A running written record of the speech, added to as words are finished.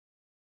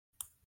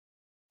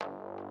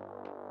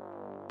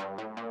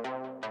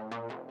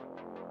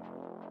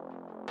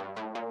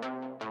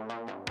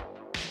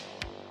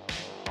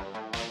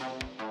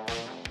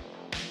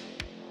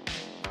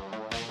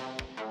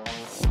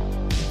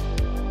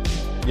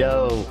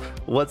Yo,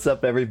 what's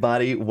up,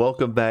 everybody?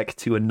 Welcome back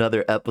to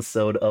another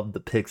episode of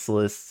the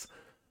Pixelists.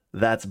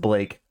 That's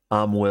Blake.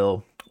 I'm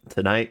Will.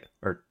 Tonight,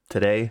 or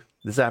today,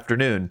 this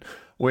afternoon,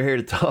 we're here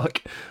to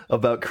talk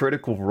about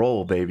Critical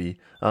Role, baby.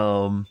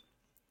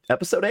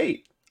 Episode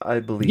 8, I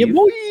believe. Yeah,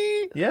 boy.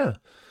 Yeah.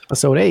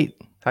 Episode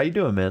 8. How you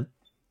doing, man?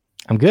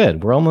 I'm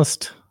good. We're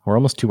almost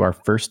to our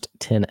first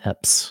 10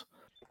 eps.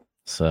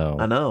 So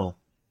I know.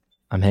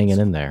 I'm hanging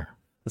in there.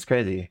 It's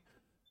crazy.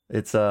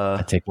 It's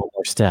I take one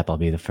more step, I'll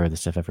be the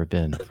furthest I've ever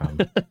been from.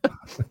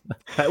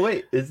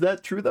 Wait, is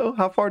that true though?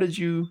 How far did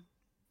you?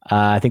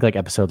 I think like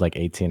episode like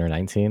 18 or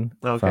 19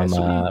 Okay,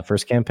 from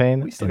first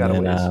campaign. We still got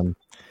a ways.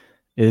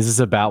 This is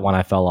about when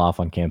I fell off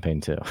on campaign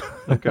 2.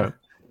 Okay.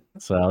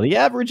 So the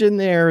average in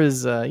there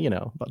is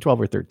about 12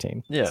 or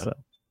 13. Yeah. So,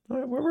 All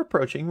right, we're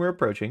approaching. We're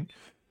approaching.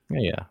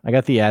 yeah. I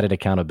got the added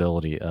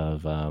accountability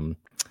of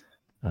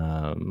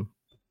the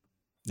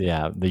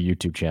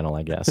YouTube channel,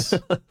 I guess.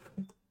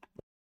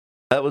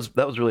 That was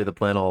really the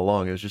plan all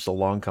along. It was just a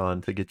long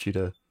con to get you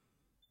to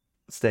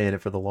stay in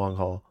it for the long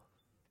haul.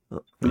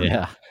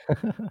 Yeah.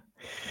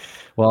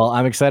 Well,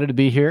 I'm excited to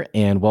be here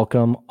and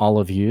welcome all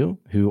of you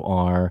who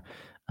are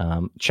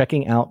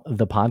checking out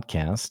the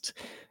podcast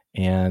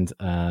and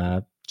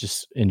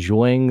just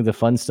enjoying the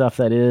fun stuff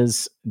that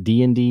is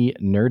D&D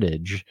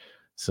nerdage.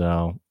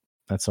 So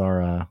that's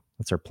our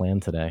plan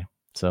today.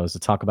 So is to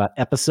talk about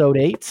episode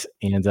 8,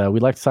 and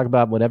we'd like to talk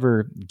about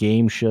whatever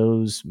game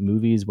shows,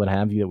 movies, what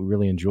have you that we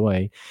really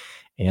enjoy.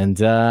 And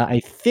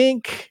I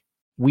think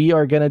we've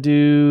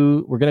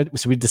decided we're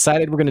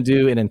going to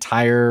do an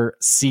entire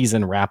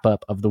season wrap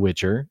up of The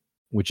Witcher,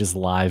 which is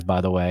live,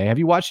 by the way. Have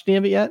you watched any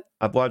of it yet?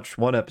 I've watched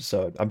one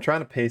episode. I'm trying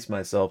to pace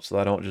myself so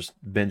I don't just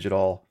binge it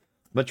all.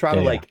 I'm gonna try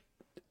to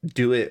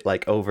do it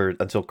like over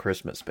until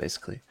Christmas,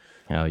 basically.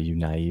 Oh, you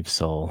naive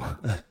soul!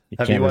 You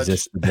Have can't you watched-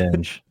 resist the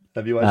binge.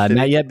 Have you watched it?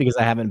 Not yet, because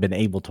I haven't been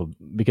able to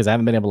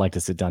like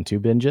to sit down to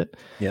binge it.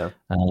 Yeah.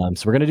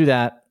 So we're gonna do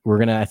that. We're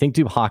gonna, I think,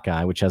 do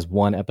Hawkeye, which has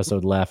one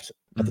episode left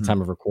at the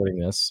time of recording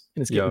this,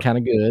 and it's getting kind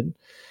of good.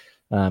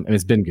 And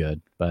it's been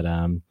good, but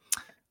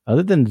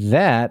other than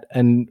that,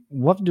 and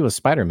we'll have to do a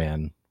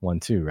Spider-Man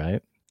one too,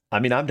 right? I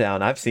mean, I'm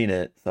down. I've seen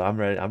it, so I'm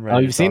ready. I'm ready. Oh,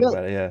 you've seen it?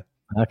 About it? Yeah.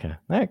 Okay.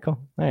 All right, cool.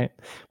 All right.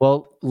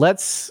 Well,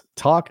 let's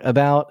talk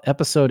about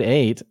episode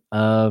 8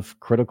 of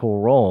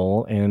Critical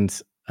Role.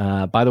 And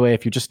by the way,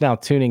 if you're just now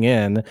tuning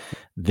in,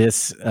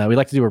 this we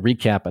like to do a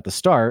recap at the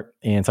start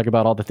and talk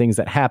about all the things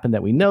that happened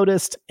that we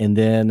noticed. And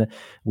then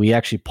we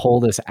actually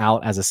pull this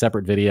out as a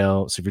separate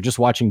video. So if you're just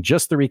watching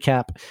just the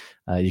recap,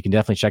 you can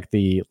definitely check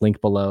the link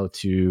below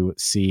to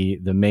see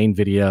the main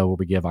video where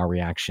we give our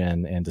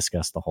reaction and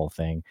discuss the whole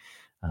thing.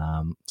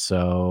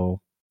 So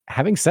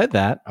having said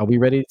that, are we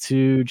ready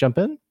to jump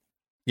in?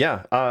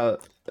 Yeah.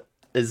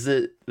 Is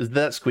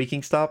that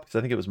squeaking stop? Because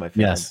I think it was my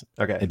fan. Yes.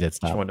 Okay. It did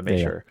stop. Just wanted to make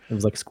sure. It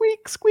was like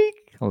squeak,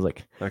 squeak. I was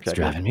like, Okay. it's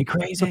driving me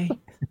crazy.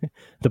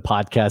 The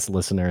podcast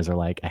listeners are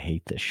like, I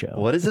hate this show.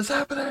 What is this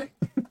happening?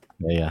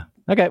 Yeah.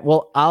 Okay.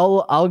 Well,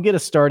 I'll get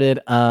us started.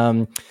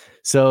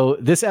 So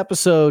this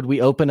episode,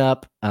 we open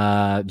up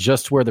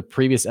just where the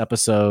previous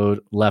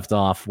episode left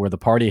off, where the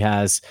party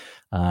has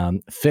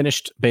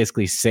finished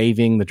basically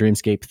saving the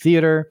Dreamscape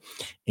Theater,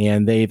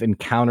 and they've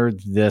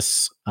encountered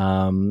this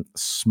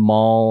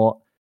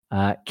small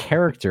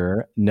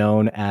character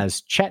known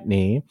as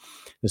Chetney,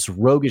 this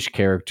roguish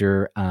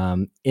character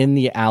in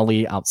the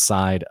alley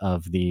outside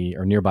of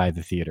or nearby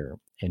the theater.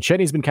 And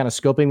Chetney's been kind of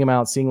scoping them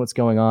out, seeing what's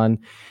going on.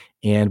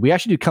 And we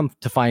actually do come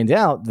to find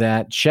out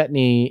that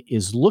Chetney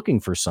is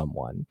looking for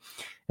someone.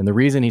 And the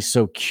reason he's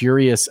so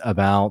curious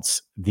about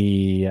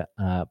the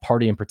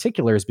party in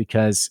particular is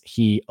because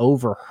he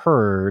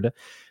overheard, and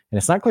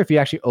it's not clear if he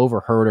actually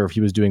overheard or if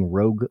he was doing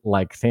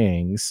rogue-like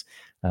things,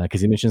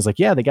 because he mentions like,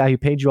 yeah, the guy who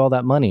paid you all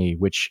that money,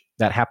 which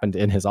that happened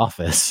in his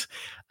office.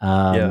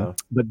 But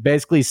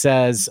basically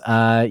says,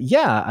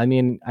 yeah, I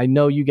mean, I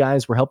know you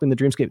guys were helping the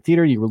Dreamscape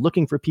Theater. You were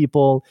looking for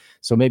people,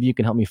 so maybe you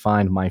can help me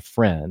find my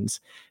friends.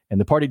 And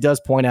the party does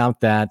point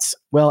out that,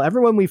 well,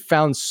 everyone we've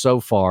found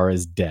so far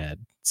is dead.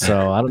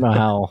 So I don't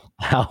know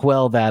how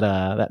well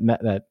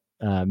that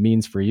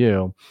means for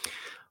you.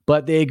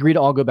 But they agree to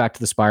all go back to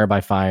the Spire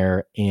by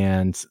Fire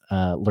and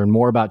learn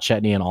more about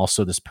Chetney and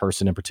also this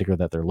person in particular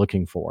that they're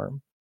looking for.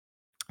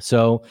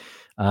 So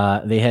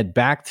they head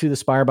back to the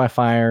Spire by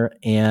Fire,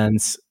 and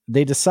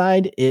they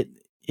decide it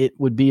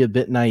would be a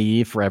bit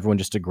naive for everyone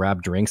just to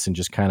grab drinks and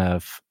just kind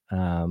of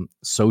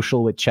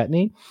social with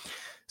Chetney.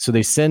 So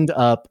they send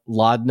up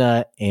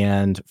Laudna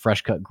and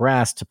Fresh Cut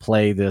Grass to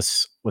play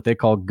this, what they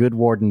call good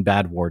warden,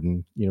 bad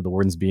warden, the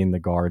wardens being the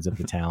guards of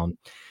the town,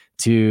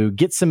 to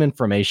get some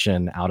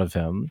information out of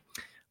him.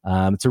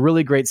 It's a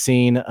really great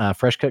scene.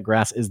 Fresh Cut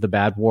Grass is the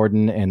bad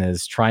warden and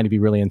is trying to be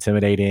really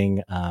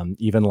intimidating,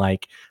 even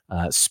like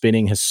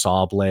spinning his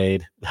saw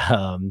blade.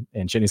 And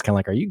Jenny's kind of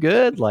like, are you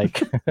good?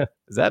 Like,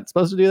 is that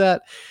supposed to do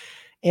that?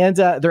 And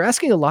they're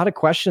asking a lot of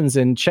questions,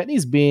 and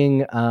Chetney's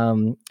being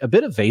a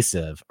bit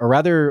evasive, or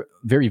rather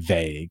very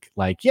vague.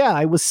 Like, yeah,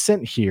 I was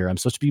sent here. I'm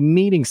supposed to be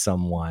meeting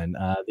someone.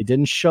 They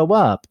didn't show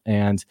up.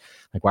 And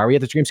like, why are we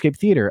at the Dreamscape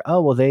Theater?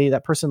 Oh, well,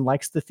 that person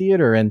likes the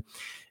theater. And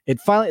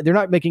they're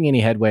not making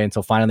any headway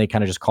until finally they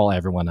kind of just call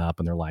everyone up,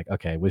 and they're like,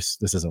 okay, this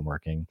isn't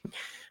working.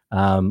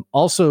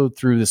 Also,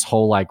 through this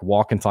whole like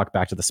walk and talk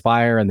back to the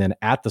Spire, and then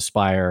at the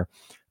Spire,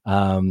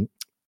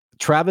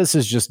 Travis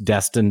is just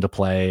destined to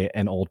play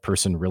an old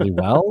person really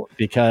well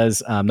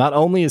because not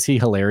only is he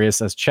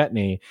hilarious as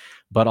Chetney,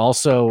 but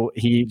also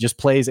he just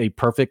plays a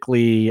perfect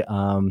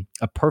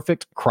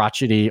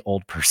crotchety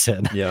old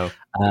person. Yeah.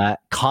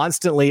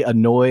 Constantly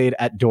annoyed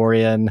at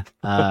Dorian.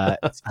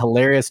 It's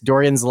hilarious.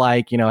 Dorian's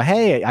like,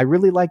 hey, I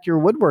really like your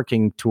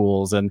woodworking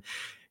tools. And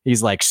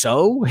he's like,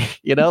 so,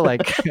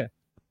 like,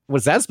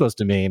 what's that supposed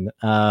to mean?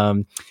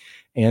 So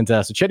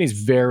Chetney's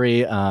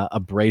very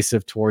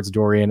abrasive towards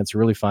Dorian. It's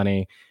really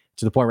funny,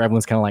 to the point where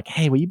everyone's kind of like,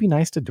 hey, will you be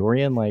nice to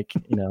Dorian? Like,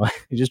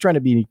 he's just trying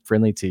to be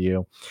friendly to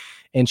you.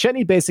 And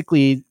Chetney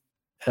basically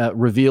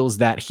reveals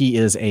that he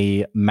is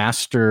a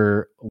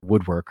master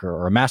woodworker,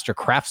 or a master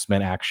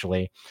craftsman,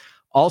 actually,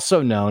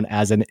 also known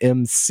as an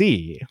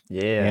MC.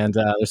 Yeah. And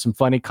there's some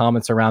funny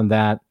comments around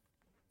that.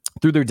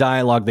 Through their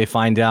dialogue, they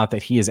find out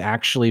that he is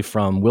actually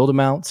from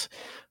Wildemount,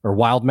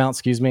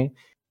 excuse me.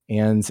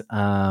 And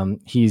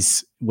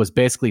was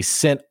basically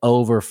sent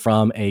over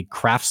from a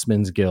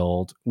craftsman's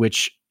guild,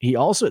 which he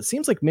also, it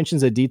seems like,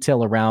 mentions a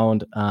detail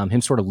around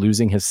him sort of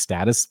losing his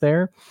status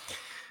there.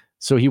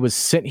 So he was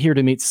sent here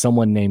to meet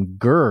someone named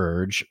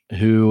Gurge,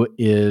 who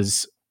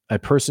is a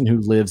person who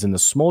lives in the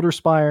Smolder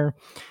Spire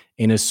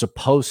and is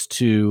supposed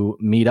to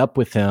meet up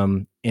with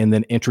him and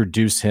then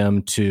introduce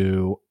him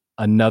to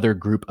another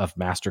group of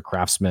master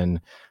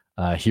craftsmen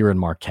here in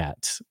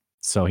Marquette.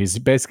 So he's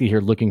basically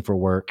here looking for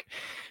work.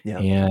 Yeah.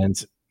 And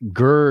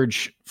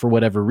Gurge, for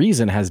whatever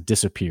reason, has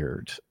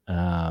disappeared.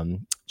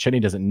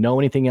 Chetney doesn't know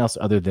anything else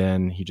other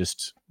than he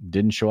just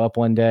didn't show up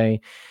one day.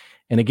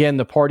 And again,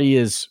 the party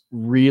is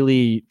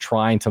really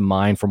trying to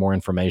mine for more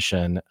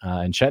information.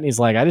 And Chetney's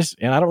like, I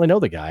don't really know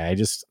the guy.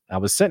 I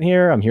was sent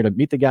here. I'm here to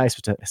meet the guy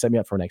to set me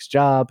up for a next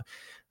job.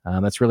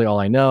 That's really all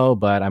I know,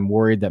 but I'm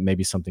worried that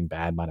maybe something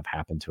bad might have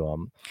happened to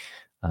him.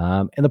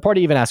 And the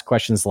party even asked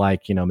questions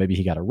like, maybe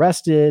he got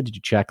arrested. Did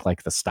you check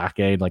like the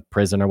stockade, like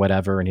prison or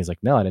whatever? And he's like,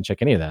 no, I didn't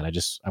check any of that.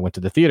 I went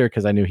to the theater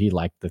because I knew he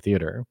liked the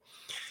theater.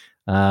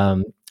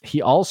 He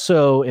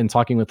also, in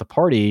talking with the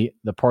party,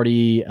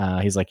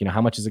 he's like,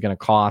 how much is it going to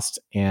cost?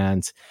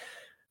 And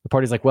the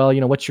party's like, well,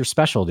 what's your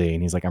specialty?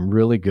 And he's like, I'm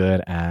really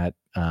good at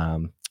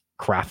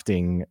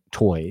crafting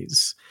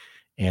toys.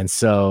 And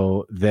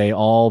so they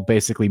all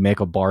basically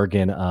make a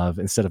bargain of,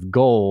 instead of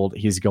gold,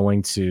 he's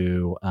going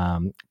to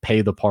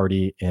pay the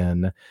party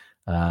in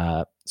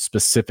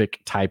specific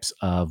types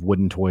of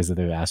wooden toys that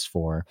they've asked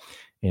for.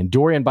 And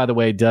Dorian, by the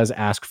way, does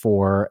ask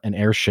for an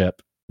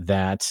airship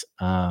that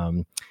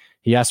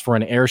he asked for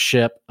an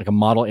airship, like a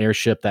model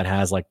airship that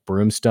has like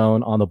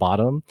broomstone on the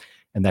bottom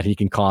and that he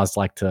can cause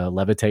like to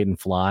levitate and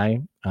fly,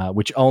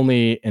 which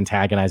only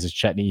antagonizes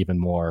Chetney even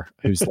more,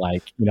 who's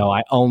like,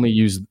 I only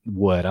use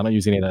wood. I don't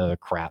use any of that other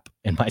crap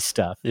in my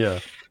stuff. Yeah.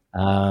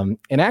 And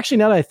actually,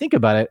 now that I think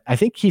about it, I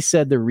think he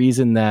said the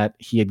reason that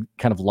he had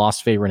kind of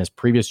lost favor in his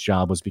previous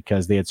job was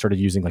because they had started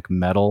using like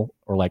metal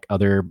or like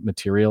other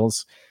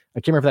materials. I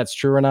can't remember if that's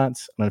true or not.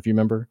 I don't know if you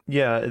remember.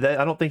 Yeah,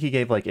 I don't think he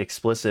gave like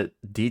explicit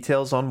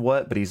details on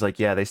what, but he's like,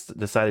 yeah, they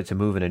decided to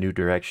move in a new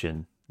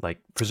direction, like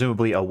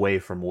presumably away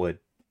from wood.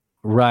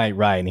 Right.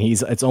 And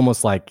he's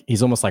almost like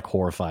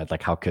horrified.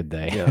 Like, how could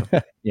they?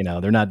 Yeah.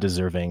 They're not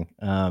deserving.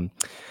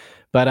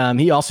 But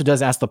he also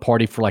does ask the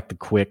party for like the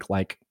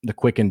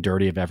quick and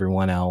dirty of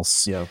everyone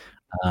else. Yeah.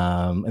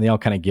 And they all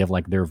kind of give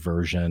like their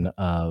version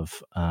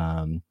of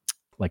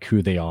like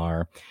who they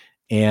are.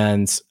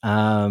 And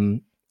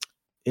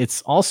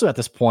it's also at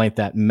this point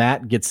that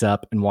Matt gets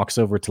up and walks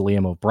over to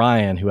Liam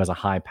O'Brien, who has a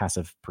high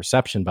passive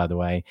perception, by the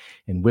way,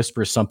 and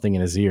whispers something in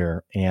his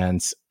ear.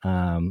 And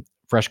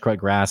Fresh Cut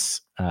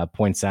Grass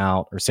points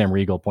out, or Sam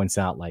Riegel points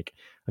out, like,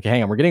 okay,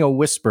 hang on, we're getting a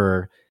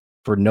whisper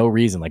for no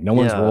reason. Like, no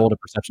one's rolled a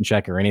perception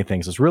check or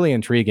anything. So it's really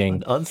intriguing.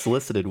 An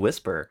unsolicited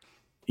whisper.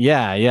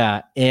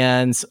 Yeah.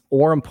 And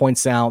Orem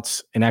points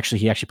out, and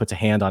he actually puts a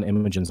hand on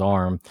Imogen's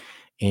arm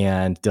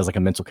and does like a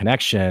mental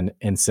connection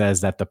and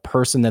says that the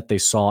person that they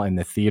saw in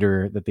the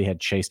theater that they had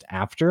chased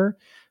after,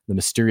 the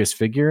mysterious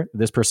figure,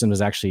 this person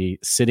was actually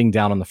sitting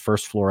down on the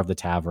first floor of the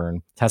tavern.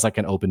 It has like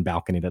an open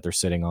balcony that they're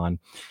sitting on.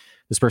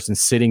 This person's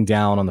sitting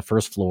down on the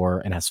first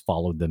floor and has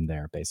followed them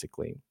there,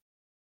 basically.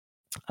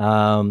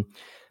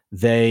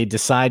 They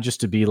decide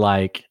just to be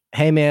like,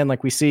 hey man,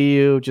 like, we see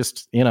you,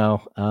 just,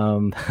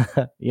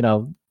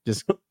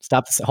 just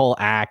stop this whole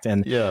act.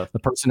 And the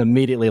person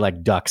immediately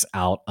like ducks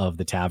out of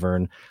the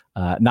tavern.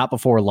 Not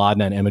before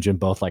Laudna and Imogen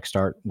both like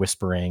start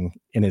whispering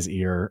in his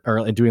ear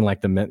or doing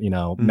like the,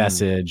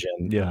 message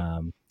and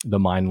the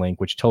mind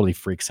link, which totally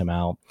freaks him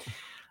out.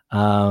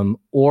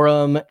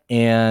 Orem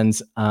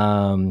and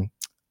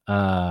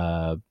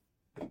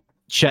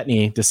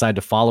Chetney decide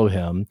to follow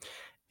him.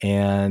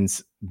 And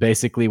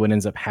basically what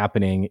ends up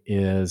happening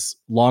is,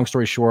 long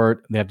story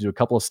short, they have to do a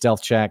couple of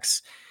stealth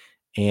checks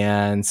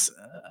and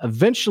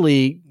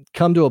eventually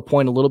come to a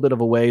point a little bit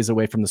of a ways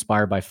away from the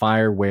Spire by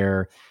Fire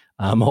where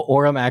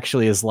Orym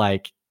actually is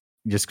like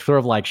just sort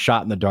of like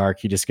shot in the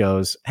dark. He just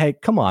goes, "Hey,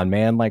 come on,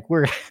 man. Like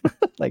we're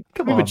like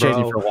we've been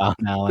chasing for a while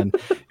now." And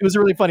it was a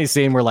really funny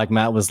scene where like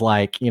Matt was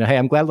like, "Hey,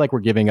 I'm glad like we're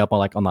giving up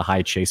on the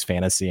high chase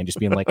fantasy and just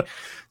being like,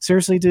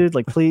 seriously, dude,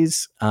 like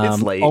please."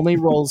 It's late. Only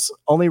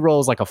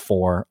rolls like a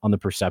 4 on the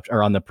perception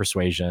or on the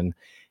persuasion.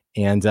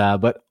 And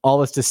but all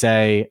this to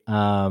say,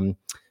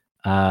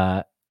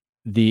 the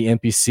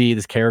NPC,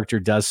 this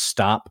character, does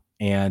stop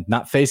and,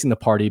 not facing the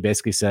party,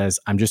 basically says,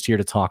 "I'm just here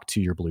to talk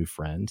to your blue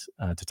friend,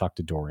 to talk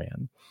to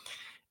Dorian."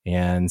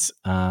 And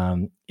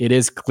it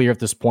is clear at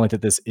this point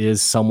that this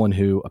is someone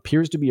who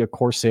appears to be a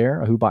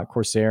Corsair, a Hubot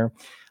Corsair,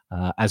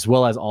 as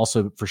well as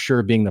also for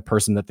sure being the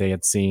person that they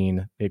had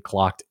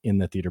clocked in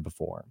the theater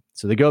before.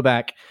 So they go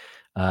back,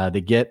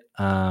 they get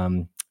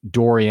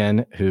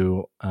Dorian,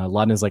 who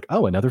Laden is like,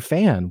 "Oh, another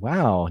fan.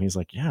 Wow." And he's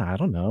like, "Yeah, I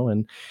don't know."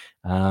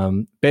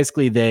 And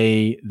basically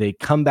they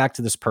come back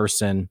to this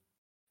person,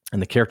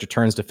 and the character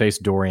turns to face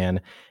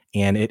Dorian,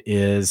 and it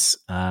is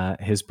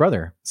his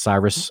brother,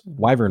 Cyrus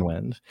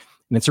Wyvernwind.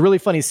 And it's a really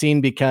funny scene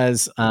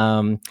because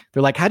they're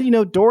like, "How do you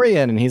know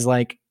Dorian?" And he's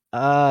like,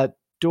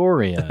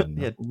 Dorian,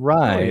 Yeah,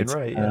 right. Dorian,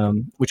 right, yeah.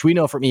 Which we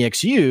know from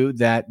EXU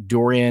that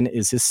Dorian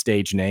is his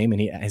stage name, and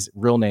his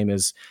real name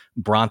is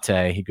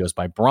Bronte. He goes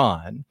by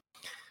Bron.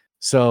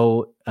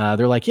 So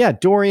they're like, "Yeah,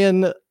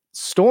 Dorian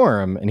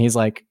Storm." And he's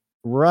like,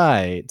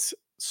 "Right,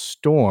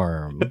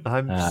 Storm.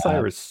 I'm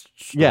Cyrus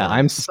Storm. Yeah,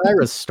 I'm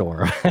Cyrus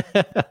Storm."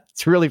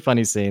 It's a really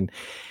funny scene.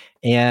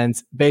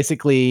 And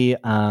basically,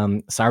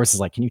 Cyrus is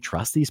like, "Can you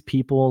trust these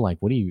people? Like,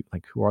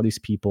 who are these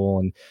people?"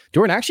 And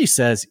Dorian actually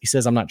says,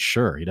 "I'm not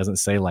sure." He doesn't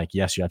say like,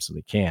 "Yes, you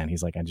absolutely can."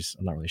 He's like, I'm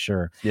not really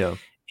sure. Yeah.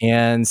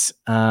 And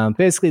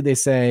basically they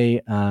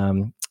say,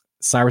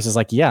 Cyrus is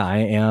like, "Yeah,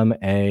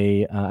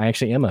 I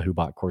actually am a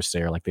Hubot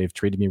Corsair. Like, they've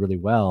treated me really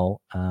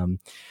well." And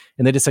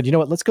they just said, "You know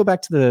what, let's go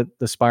back to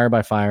the Spire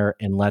by Fire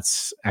and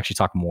let's actually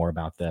talk more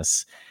about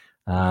this."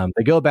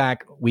 They go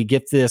back. We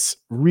get this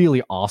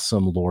really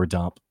awesome lore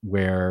dump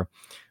where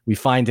we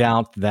find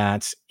out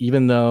that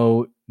even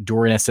though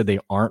Dorian has said they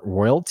aren't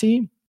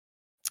royalty,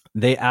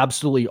 they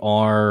absolutely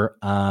are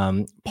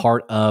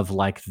part of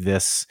like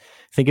this.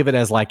 Think of it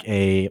as like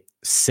a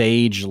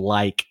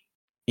sage-like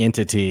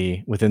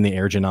entity within the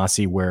Air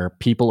Genasi, where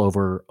people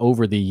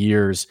over the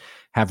years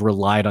have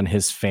relied on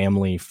his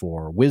family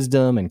for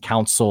wisdom and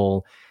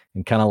counsel,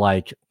 and kind of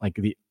like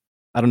the,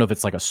 I don't know if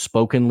it's like a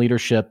spoken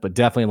leadership, but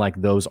definitely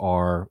like those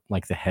are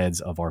like the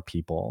heads of our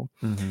people.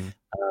 Mm-hmm.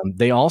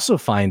 They also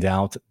find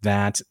out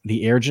that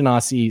the Air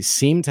Genasi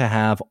seem to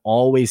have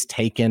always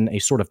taken a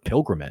sort of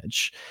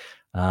pilgrimage.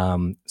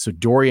 So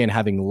Dorian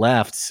having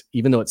left,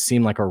 even though it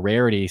seemed like a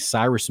rarity,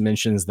 Cyrus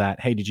mentions that,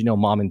 "Hey, did you know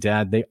Mom and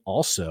Dad, they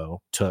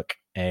also took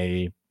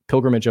a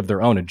pilgrimage of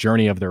their own, a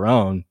journey of their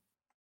own."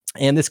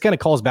 And this kind of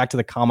calls back to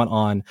the comment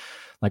on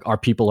like, "Our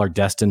people are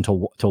destined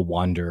to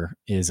wander,"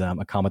 is a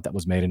comment that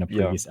was made in a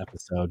previous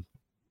episode.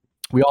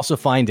 We also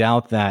find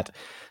out that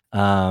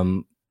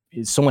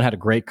someone had a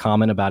great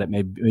comment about it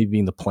maybe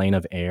being the plane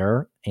of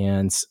air.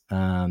 And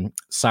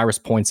Cyrus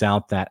points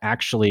out that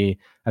actually,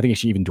 I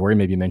think even Dorian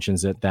maybe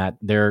mentions it, that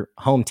their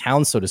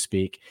hometown, so to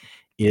speak,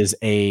 is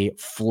a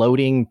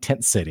floating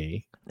tent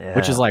city,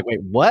 which is like,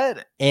 wait,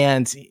 what?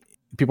 And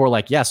people are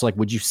like, "Yeah, so like,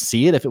 would you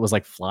see it if it was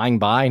like flying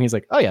by?" And he's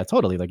like, "Oh yeah,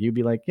 totally." Like, you'd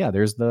be like, "Yeah,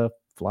 there's the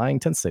flying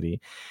tent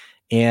city."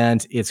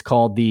 And it's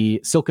called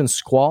the Silken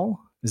Squall.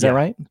 Is that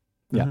right?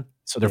 Mm-hmm. Yeah.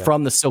 So they're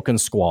from the Silken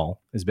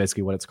Squall is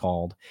basically what it's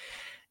called.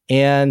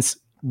 And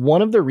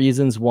one of the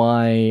reasons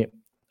why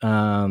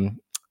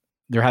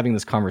they're having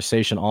this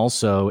conversation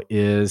also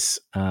is,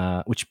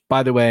 which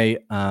by the way,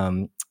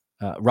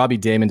 Robbie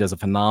Damon does a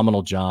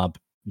phenomenal job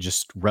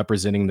just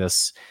representing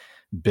this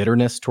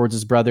bitterness towards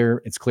his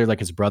brother. It's clear like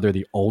his brother,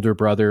 the older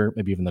brother,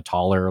 maybe even the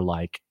taller,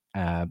 like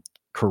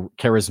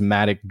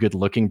charismatic,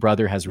 good-looking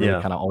brother, has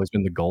really kind of always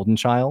been the golden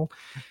child.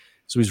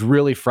 So he's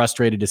really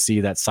frustrated to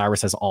see that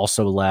Cyrus has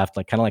also left,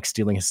 like kind of like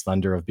stealing his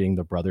thunder of being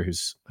the brother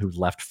who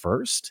left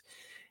first.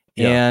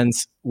 And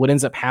what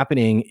ends up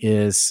happening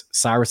is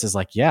Cyrus is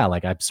like, "Yeah,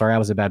 like, I'm sorry I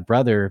was a bad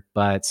brother,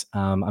 but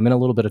I'm in a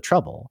little bit of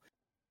trouble."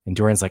 And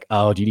Dorian's like,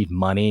 "Oh, do you need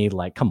money?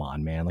 Like, come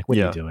on, man. Like, what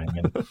are you doing?"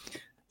 And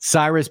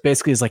Cyrus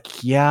basically is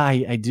like, "Yeah,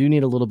 I do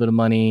need a little bit of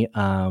money.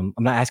 I'm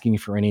not asking you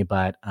for any,"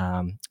 but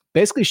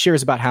basically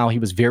shares about how he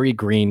was very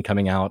green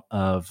coming out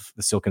of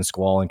the Silken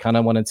Squall and kind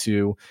of wanted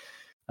to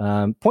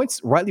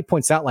rightly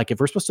points out, like, if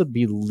we're supposed to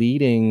be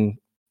leading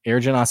Air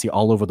Genasi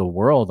all over the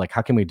world, like,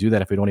 how can we do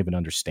that if we don't even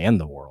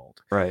understand the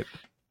world? Right.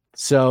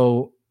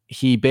 So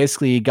he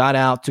basically got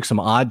out, took some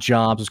odd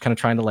jobs, was kind of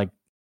trying to like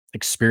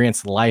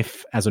experience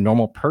life as a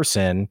normal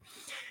person.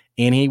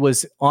 And he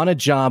was on a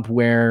job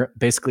where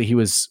basically he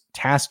was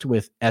tasked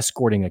with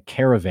escorting a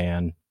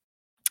caravan.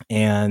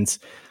 And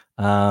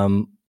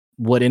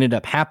what ended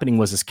up happening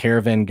was this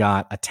caravan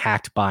got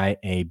attacked by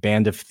a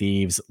band of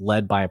thieves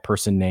led by a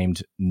person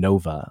named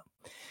Nova.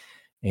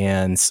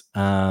 And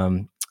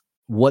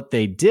what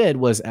they did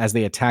was, as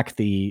they attacked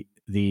the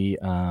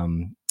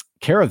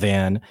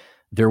caravan,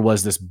 there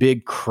was this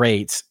big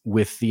crate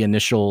with the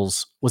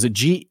initials. Was it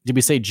G? Did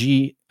we say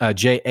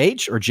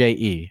JH or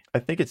JE? I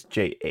think it's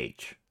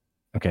JH.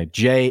 Okay,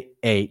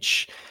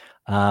 JH.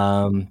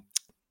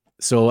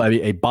 So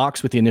a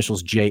box with the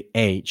initials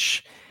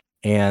JH,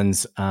 and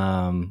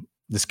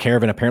this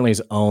caravan apparently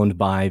is owned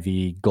by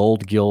the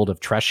Gold Guild of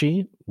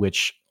Treshy,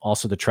 which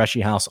also the Treshy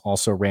House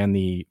also ran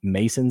the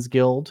Masons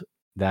Guild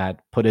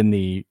that put in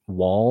the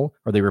wall,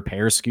 or the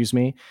repairs, excuse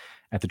me,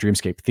 at the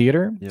Dreamscape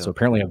Theater. Yeah. So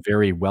apparently a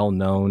very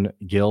well-known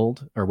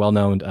guild, or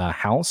well-known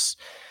house.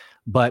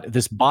 But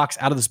this box,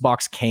 out of this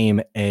box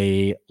came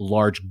a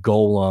large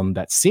golem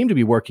that seemed to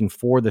be working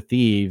for the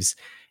thieves,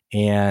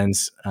 and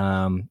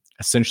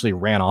essentially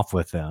ran off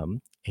with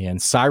them.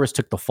 And Cyrus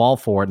took the fall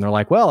for it. And they're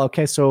like, well,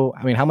 okay, so,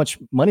 I mean, how much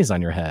money's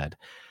on your head?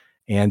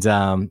 And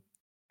I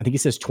think he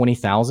says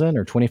 20,000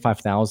 or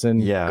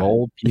 25,000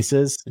 gold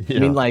pieces. I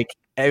mean, like,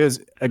 it was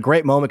a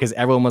great moment because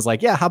everyone was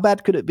like, yeah, how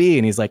bad could it be?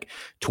 And he's like,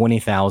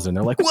 20,000.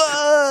 They're like,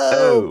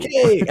 whoa,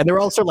 okay. And they're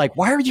also like,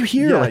 why are you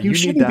here? Yeah, like, you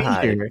shouldn't be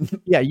here.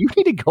 Yeah, you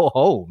need to go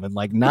home and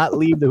like not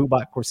leave the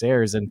Hubot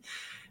Corsairs. And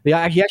he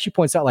actually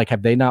points out, like,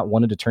 have they not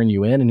wanted to turn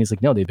you in? And he's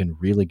like, no, they've been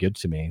really good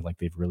to me. Like,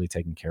 they've really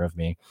taken care of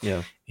me.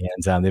 Yeah.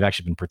 And they've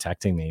actually been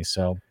protecting me.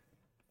 So,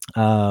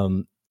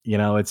 you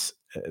know,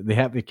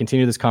 they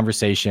continue this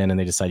conversation, and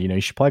they decide, you know,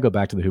 you should probably go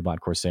back to the Hubot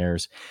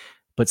Corsairs.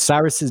 But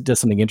Cyrus does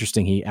something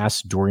interesting. He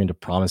asks Dorian to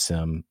promise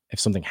him, if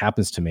something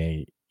happens to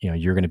me, you know,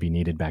 you're going to be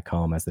needed back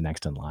home as the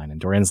next in line. And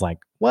Dorian's like,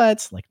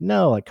 what? Like,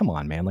 no, like, come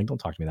on, man. Like, don't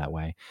talk to me that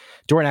way.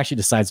 Dorian actually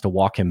decides to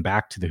walk him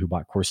back to the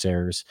Hubot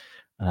Corsairs,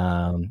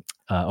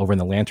 over in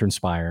the Lantern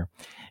Spire,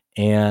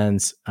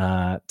 and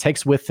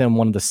takes with him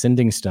one of the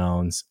sending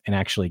stones and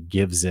actually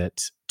gives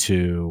it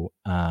to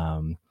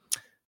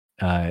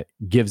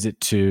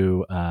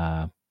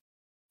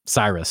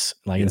Cyrus.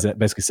 Like, it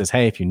basically says,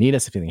 hey, if you need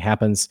us, if anything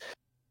happens,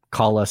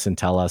 call us and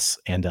tell us.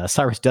 And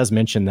Cyrus does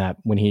mention that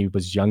when he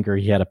was younger,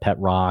 he had a pet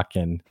rock,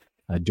 and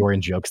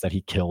Dorian jokes that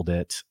he killed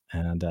it.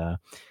 And so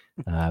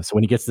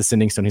when he gets the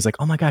sending stone, he's like,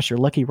 oh my gosh, your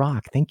lucky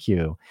rock. Thank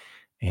you.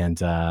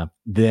 And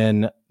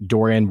then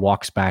Dorian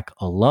walks back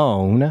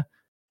alone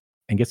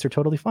and gets there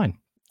totally fine.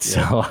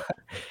 Yeah.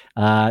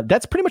 So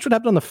that's pretty much what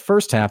happened on the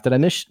first half. Did I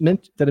miss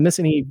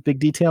any big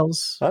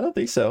details? I don't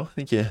think so. I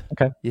think you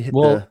hit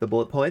the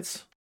bullet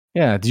points.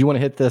 Yeah. Do you want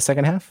to hit the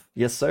second half?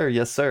 Yes, sir.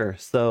 Yes, sir.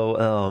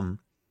 So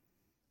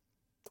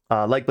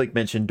like Blake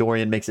mentioned,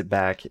 Dorian makes it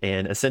back,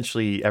 and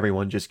essentially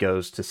everyone just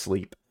goes to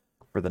sleep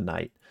for the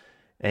night.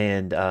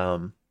 And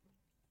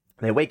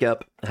they wake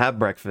up, have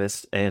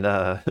breakfast, and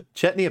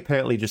Chetney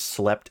apparently just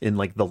slept in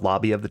like the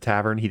lobby of the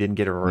tavern. He didn't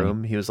get a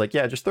room. He was like,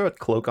 yeah, just throw a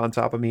cloak on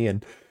top of me,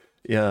 and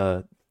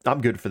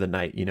I'm good for the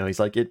night. You know, he's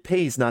like, it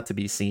pays not to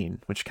be seen,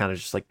 which kind of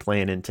just like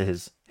playing into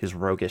his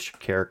roguish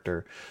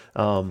character.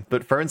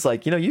 But Fern's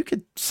like, you know, you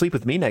could sleep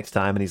with me next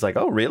time. And he's like,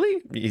 oh,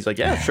 really? He's like,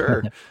 yeah,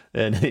 sure.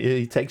 And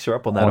he takes her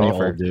up on that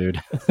offer. Old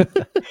dude.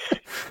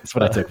 That's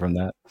what I took from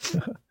that.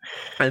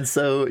 And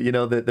so, you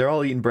know, they're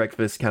all eating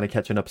breakfast, kind of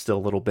catching up still a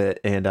little bit.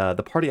 And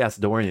the party asks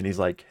Dorian, he's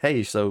like,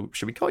 hey, so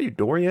should we call you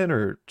Dorian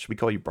or should we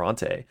call you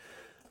Bronte?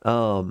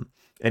 And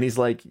he's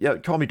like, yeah,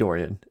 call me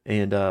Dorian.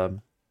 And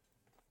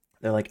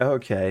they're like, oh,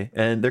 okay.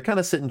 And they're kind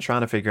of sitting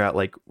trying to figure out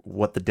like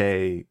what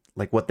they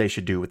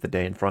should do with the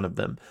day in front of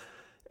them.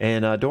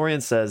 And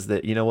Dorian says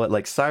that, you know what,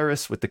 like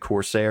Cyrus with the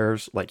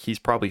Corsairs, like he's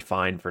probably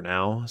fine for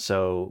now.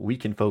 So we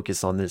can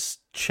focus on this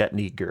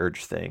Chetney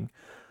Gurge thing.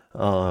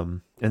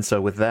 And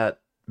so with that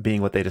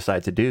being what they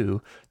decide to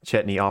do,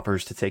 Chetney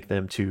offers to take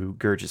them to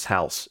Gurge's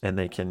house, and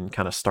they can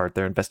kind of start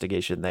their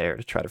investigation there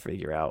to try to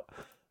figure out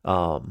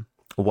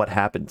what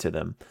happened to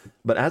them.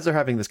 But as they're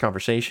having this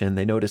conversation,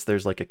 they notice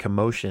there's like a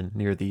commotion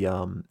near the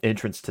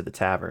entrance to the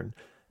tavern.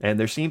 And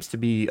there seems to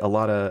be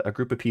a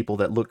group of people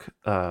that look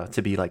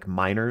to be like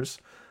miners,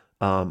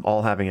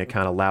 all having a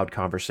kind of loud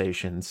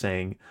conversation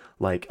saying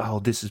like, oh,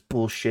 this is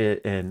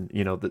bullshit. And,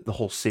 you know, the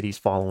whole city's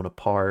falling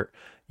apart.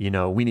 You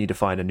know, we need to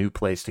find a new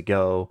place to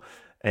go.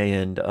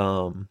 And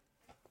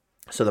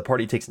so the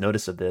party takes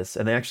notice of this,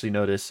 and they actually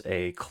notice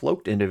a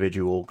cloaked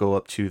individual go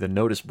up to the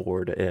notice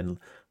board and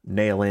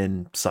nail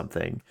in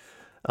something.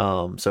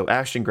 So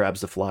Ashton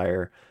grabs the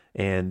flyer,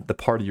 and the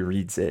party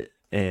reads it.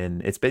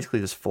 And it's basically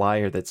this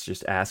flyer that's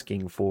just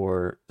asking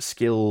for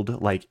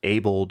skilled, like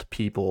abled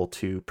people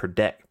to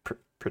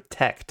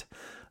protect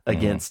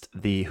against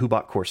the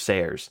Hubot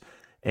Corsairs.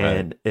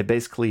 And it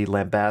basically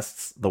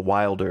lambasts the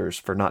Wilders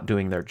for not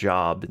doing their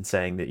job and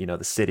saying that, you know,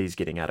 the city's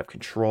getting out of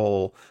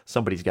control.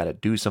 Somebody's got to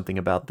do something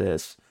about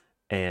this.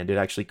 And it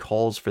actually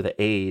calls for the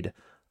aid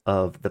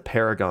of the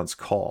Paragon's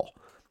Call.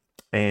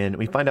 And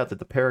we find out that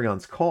the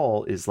Paragon's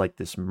Call is like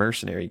this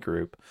mercenary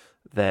group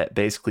that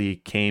basically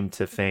came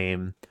to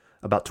fame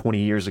about 20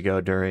 years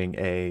ago during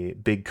a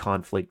big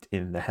conflict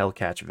in the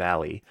Hellcatch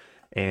Valley.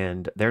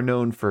 And they're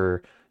known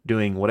for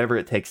doing whatever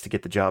it takes to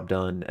get the job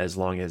done, as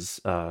long as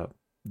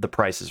the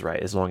price is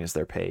right, as long as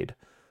they're paid.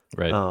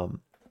 Right.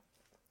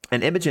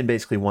 And Imogen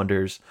basically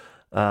wonders,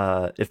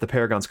 if the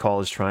Paragon's Call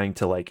is trying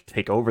to like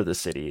take over the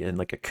city in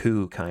like a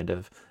coup kind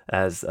of,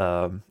 as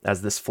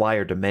this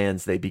flyer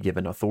demands they be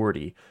given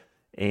authority.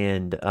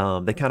 And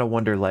they kind of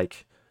wonder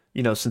like,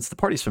 since the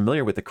party's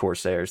familiar with the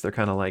Corsairs, they're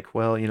kind of like,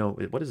 well,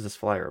 what is this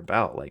flyer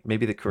about? Like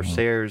maybe the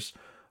Corsairs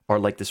are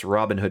like this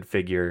Robin Hood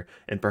figure,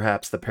 and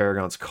perhaps the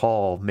Paragon's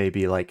Call may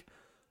be like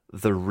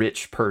the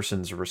rich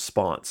person's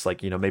response,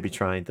 like maybe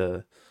trying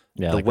to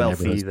the like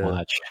wealthy,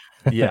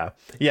 yeah,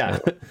 yeah,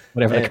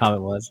 whatever the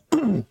comment was.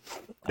 And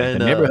the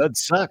neighborhood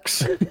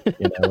sucks,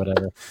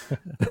 whatever.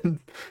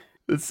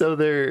 So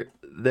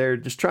they're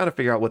just trying to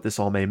figure out what this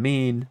all may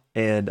mean,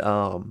 and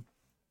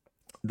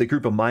the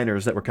group of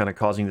miners that were kind of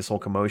causing this whole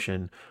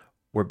commotion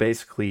were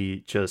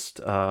basically just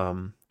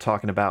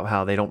talking about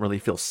how they don't really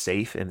feel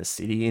safe in the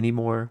city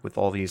anymore with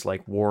all these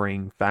like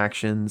warring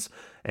factions,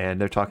 and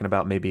they're talking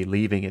about maybe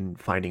leaving and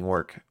finding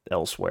work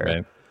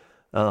elsewhere.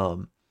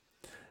 Right.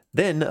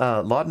 Then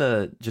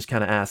Laudna just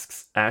kind of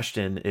asks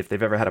Ashton if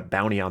they've ever had a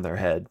bounty on their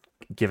head,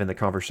 given the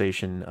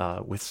conversation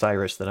with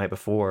Cyrus the night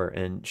before,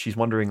 and she's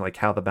wondering like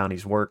how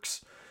bounties work,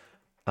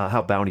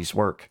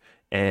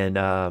 and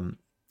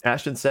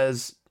Ashton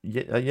says,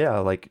 yeah,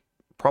 like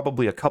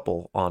probably a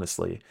couple,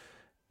 honestly.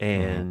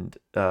 And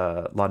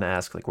Laudna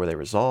asks like, were they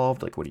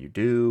resolved? Like, what do you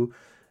do?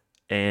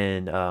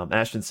 And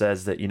Ashton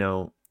says that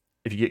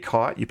if you get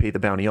caught, you pay the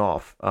bounty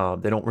off.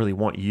 They don't really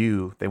want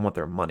you; they want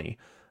their money.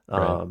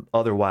 Right.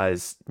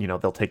 Otherwise,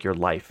 they'll take your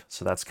life.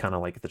 So that's kind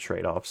of like the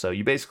trade-off. So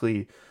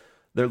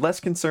they're less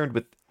concerned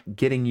with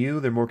getting you.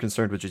 They're more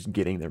concerned with just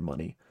getting their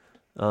money.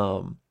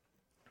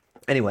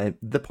 Anyway,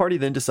 the party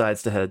then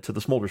decides to head to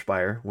the Smolder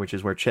Spire, which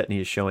is where Chetney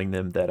is showing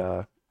them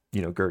that,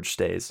 Gurge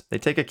stays. They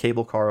take a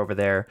cable car over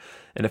there,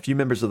 and a few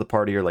members of the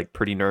party are like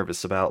pretty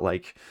nervous about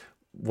like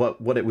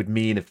what it would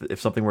mean if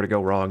something were to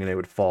go wrong and they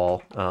would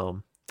fall.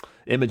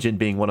 Imogen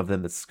being one of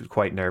them that's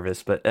quite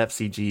nervous, but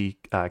FCG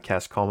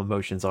casts calm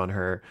emotions on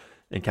her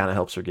and kind of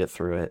helps her get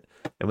through it.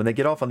 And when they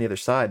get off on the other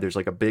side, there's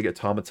like a big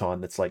automaton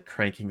that's like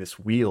cranking this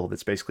wheel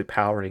that's basically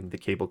powering the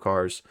cable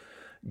cars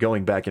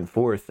going back and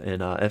forth.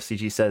 And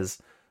FCG says,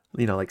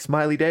 like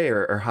smiley day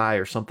or hi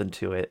or something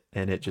to it.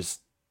 And it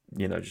just,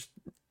 just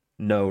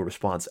no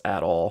response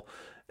at all.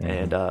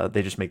 Mm-hmm. And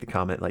they just make the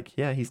comment like,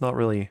 yeah, he's not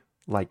really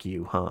like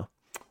you, huh?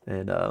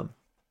 And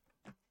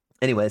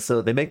anyway,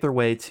 so they make their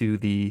way to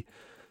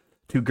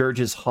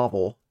Gurge's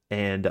hovel,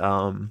 and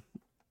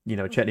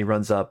Chetney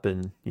runs up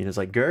and is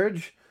like,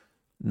 Gurge,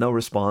 no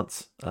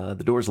response. The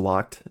door's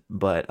locked,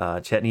 but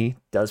Chetney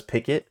does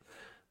pick it.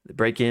 They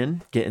break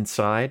in, get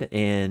inside,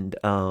 and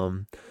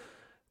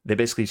they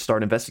basically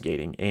start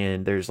investigating.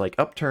 And there's like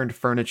upturned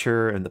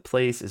furniture, and the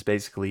place is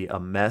basically a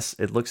mess.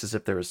 It looks as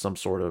if there was some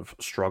sort of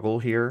struggle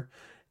here,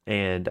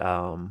 and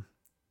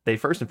they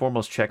first and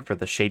foremost check for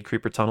the Shade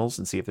Creeper tunnels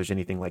and see if there's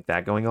anything like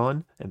that going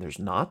on, and there's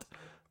not.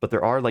 But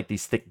there are like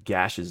these thick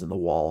gashes in the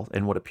wall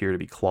and what appear to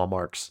be claw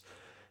marks.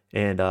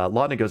 And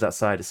Laudna goes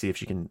outside to see if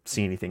she can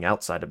see anything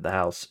outside of the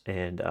house.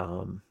 And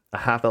a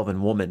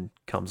half-elven woman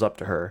comes up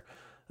to her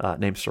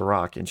named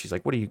Sirach, and she's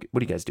like, what are you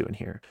guys doing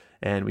here?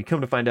 And we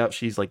come to find out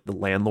she's like the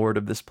landlord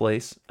of this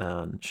place.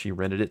 She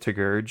rented it to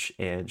Gurge,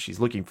 and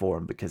she's looking for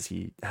him because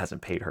he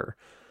hasn't paid her.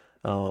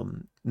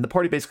 And the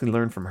party basically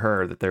learned from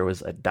her that there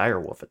was a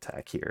direwolf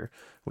attack here,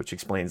 which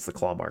explains the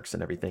claw marks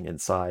and everything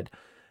inside.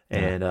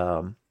 And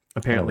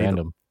apparently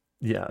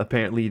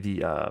apparently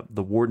the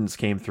wardens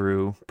came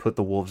through, put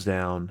the wolves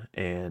down,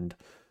 and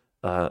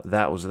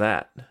that was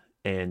that.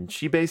 And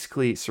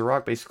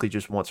Sirach basically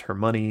just wants her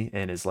money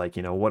and is like,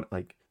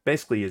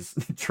 basically is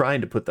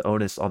trying to put the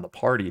onus on the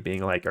party,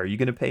 being like, are you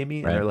going to pay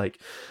me? Right. And they're like,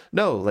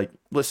 no, like,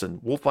 listen,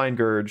 we'll find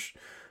Gurge,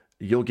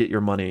 you'll get your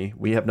money,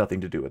 we have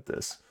nothing to do with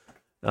this.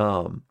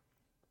 And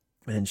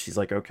she's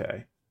like,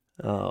 okay.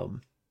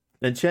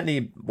 And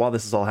Chetney, while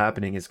this is all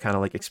happening, is kind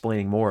of like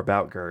explaining more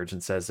about Gurge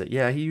and says that,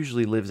 yeah, he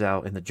usually lives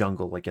out in the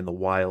jungle, like in the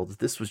wilds.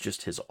 This was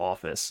just his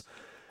office.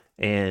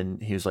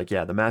 And he was like,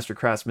 yeah, the Master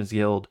Craftsman's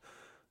Guild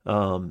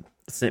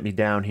sent me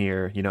down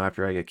here,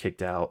 after I got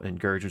kicked out. And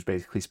Gurge was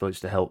basically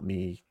supposed to help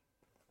me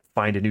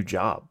find a new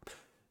job.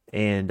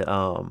 And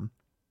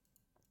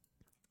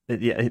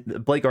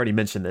Blake already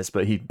mentioned this,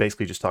 but he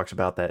basically just talks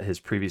about that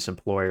his previous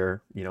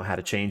employer, had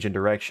a change in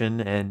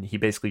direction, and he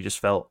basically just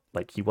felt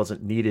like he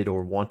wasn't needed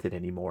or wanted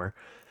anymore.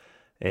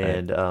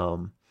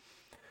 And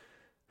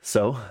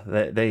so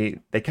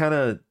they kind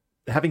of,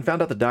 having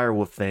found out the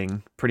direwolf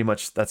thing, pretty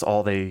much that's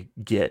all they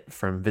get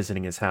from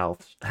visiting his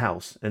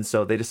house. And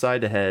so they decide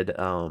to head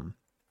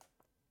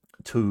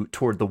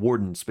toward the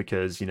wardens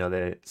because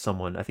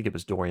someone, I think it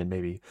was Dorian,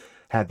 maybe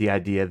had the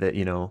idea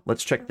that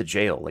let's check the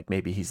jail, like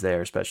maybe he's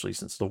there, especially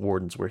since the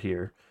wardens were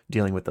here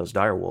dealing with those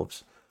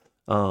direwolves.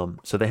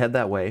 So they head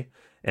that way,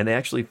 and they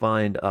actually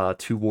find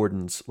 2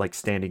 wardens like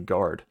standing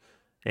guard,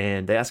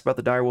 and they ask about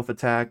the direwolf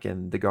attack,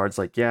 and the guard's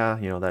like, yeah,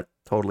 that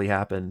totally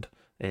happened.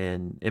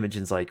 And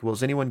Imogen's like, well,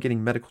 is anyone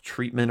getting medical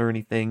treatment or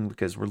anything,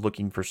 because we're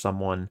looking for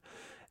someone.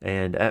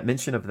 And at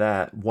mention of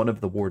that, one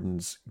of the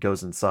wardens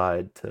goes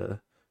inside to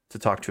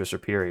talk to a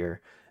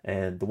superior,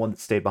 and the one that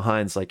stayed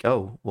behind's like,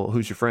 oh, well,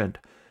 who's your friend?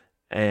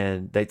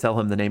 And they tell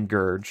him the name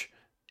Gurge,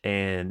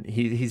 and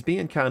he's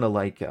being kind of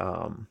like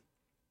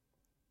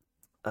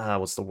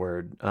what's the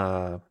word?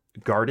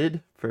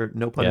 Guarded, for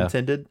no pun Yeah.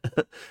 intended.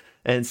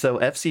 And so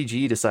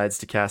FCG decides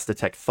to cast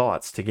Detect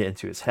Thoughts to get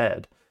into his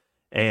head.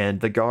 And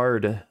the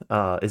guard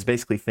is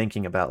basically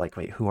thinking about, like,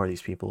 wait, who are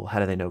these people? How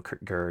do they know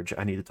Gurge?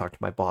 I need to talk to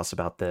my boss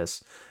about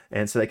this.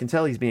 And so they can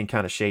tell he's being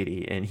kind of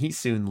shady, and he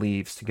soon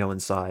leaves to go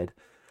inside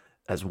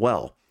as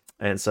well.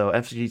 And so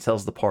FCG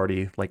tells the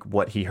party, like,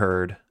 what he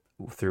heard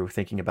through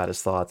thinking about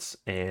his thoughts.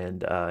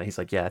 And he's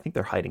like, yeah, I think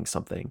they're hiding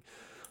something.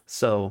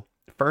 So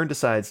Fern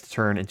decides to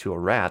turn into a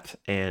rat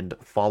and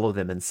follow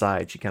them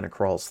inside. She kind of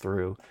crawls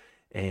through.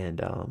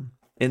 And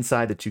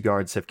inside, the two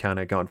guards have kind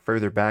of gone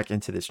further back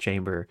into this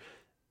chamber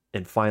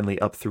and finally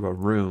up through a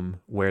room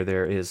where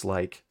there is,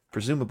 like,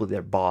 presumably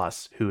their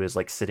boss, who is,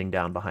 like, sitting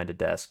down behind a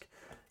desk.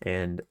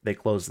 And they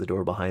close the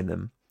door behind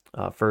them.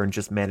 Fern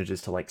just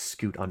manages to, like,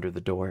 scoot under the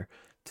door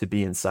to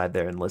be inside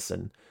there and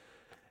listen.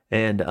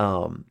 And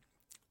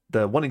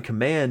the one in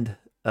command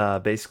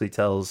basically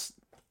tells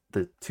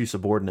the two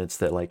subordinates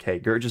that, like, hey,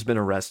 Gurge has been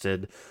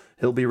arrested.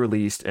 He'll be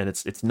released, and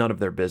it's none of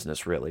their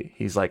business, really.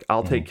 He's like,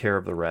 I'll take care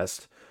of the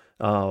rest.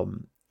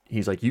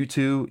 He's like, you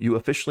two, you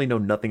officially know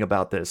nothing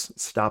about this.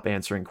 Stop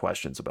answering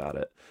questions about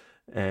it.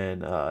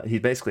 And he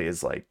basically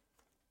is, like,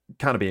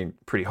 kind of being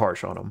pretty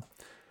harsh on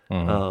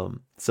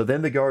him. So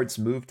then the guards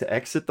move to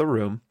exit the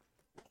room.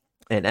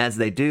 And as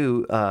they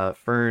do,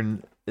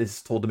 Fern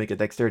is told to make a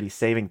dexterity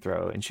saving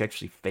throw, and she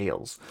actually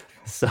fails.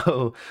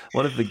 So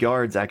one of the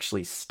guards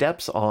actually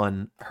steps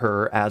on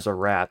her as a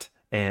rat,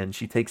 and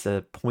she takes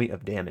a point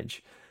of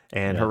damage.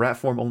 And her rat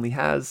form only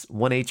has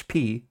 1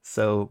 HP,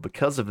 so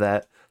because of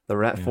that, the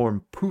rat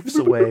form poofs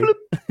away,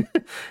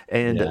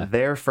 and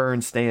there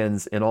Fern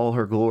stands in all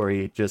her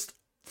glory, just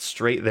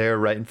straight there,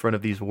 right in front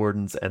of these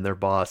wardens and their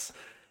boss.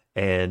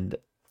 And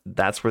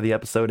that's where the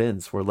episode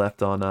ends. We're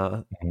left on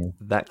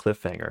that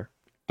cliffhanger.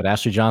 But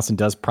Ashley Johnson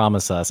does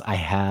promise us, I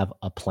have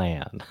a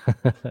plan.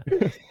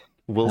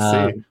 We'll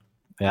see.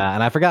 Yeah,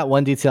 and I forgot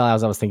one detail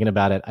as I was thinking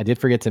about it. I did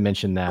forget to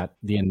mention that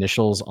the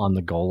initials on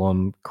the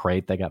golem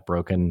crate that got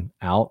broken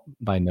out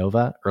by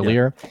Nova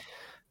earlier,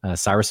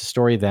 Cyrus'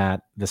 story,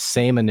 that the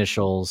same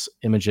initials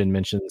Imogen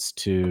mentions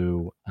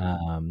to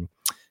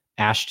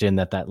Ashton,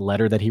 that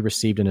letter that he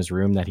received in his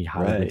room that he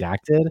highly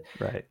redacted,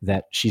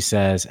 that she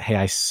says, hey,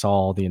 I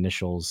saw the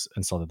initials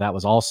and saw that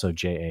was also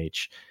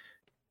JH.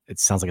 It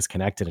sounds like it's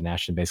connected, and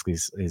Ashton basically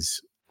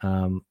is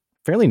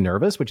fairly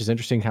nervous, which is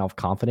interesting how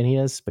confident he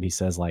is, but he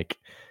says, like,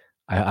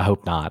 I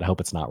hope not. I hope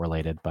it's not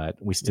related, but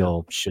we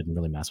still shouldn't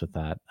really mess with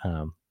that.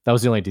 That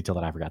was the only detail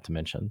that I forgot to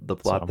mention. The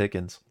plot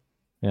thickens.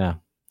 Yeah.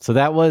 So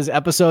that was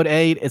episode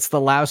 8. It's the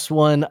last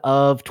one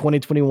of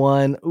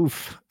 2021.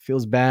 Oof,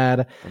 feels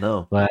bad. I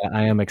know. But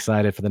I am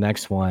excited for the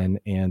next one.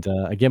 And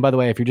again, by the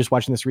way, if you're just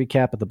watching this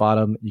recap at the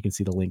bottom, you can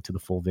see the link to the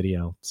full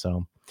video.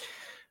 So,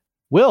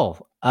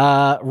 Will,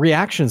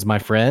 reactions, my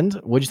friend.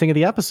 What'd you think of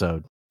the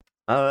episode?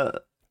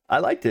 I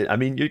liked it. I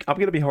mean, I'm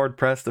gonna be hard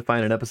pressed to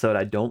find an episode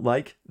I don't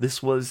like.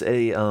 This was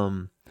a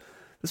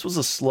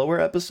slower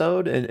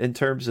episode in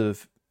terms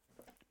of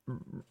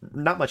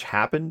not much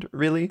happened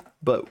really,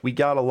 but we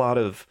got a lot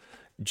of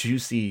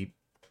juicy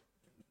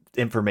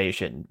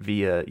information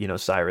via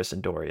Cyrus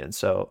and Dorian.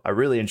 So I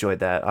really enjoyed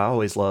that. I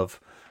always love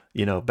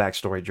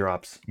backstory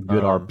drops.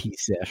 Good RP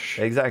sesh.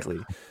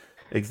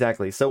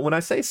 Exactly. So when I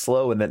say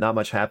slow and that not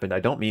much happened,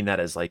 I don't mean that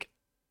as like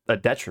a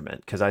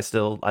detriment, because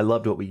I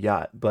loved what we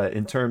got. But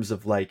in terms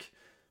of like,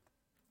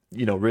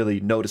 really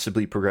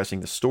noticeably progressing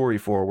the story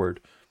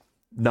forward,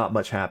 not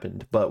much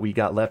happened. But we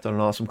got left on an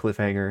awesome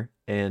cliffhanger,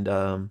 and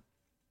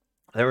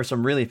there were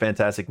some really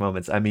fantastic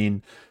moments. I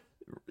mean,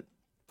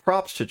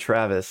 props to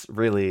Travis,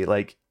 really.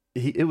 Like,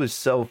 it was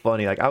so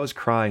funny. Like, I was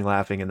crying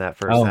laughing in that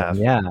first half.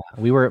 Yeah,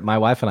 my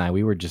wife and I,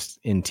 we were just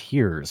in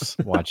tears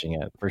watching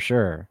it for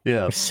sure.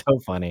 Yeah, it was so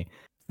funny.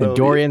 And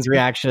Dorian's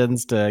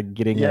reactions to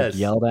getting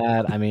yelled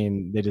at. I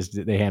mean,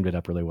 they hammed it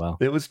up really well.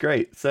 It was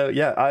great. So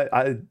yeah,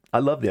 I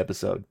love the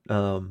episode.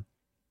 But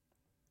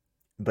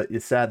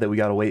it's sad that we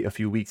got to wait a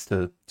few weeks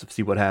to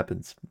see what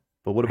happens.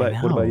 But what about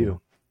you?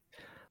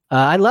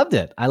 I loved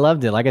it.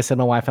 Like I said,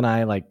 my wife and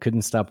I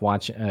couldn't stop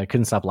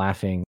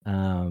laughing.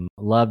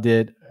 Loved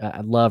it.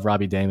 I love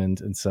Robbie Daymond,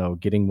 and so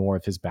getting more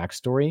of his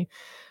backstory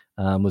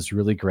was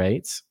really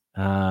great.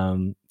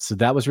 So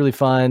that was really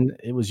fun.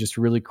 It was just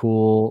really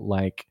cool.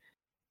 Like,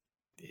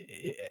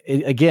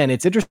 again,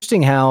 it's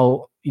interesting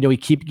how we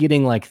keep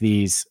getting like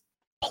these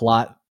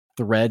plot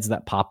threads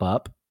that pop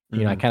up.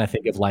 I kind of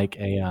think of like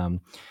a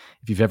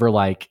if you've ever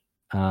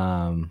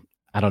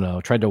I don't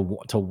know, tried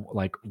to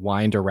like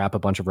wind or wrap a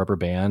bunch of rubber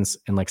bands,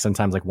 and like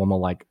sometimes like one will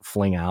like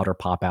fling out or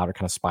pop out or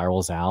kind of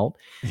spirals out.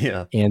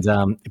 Yeah. And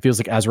it feels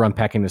like as we're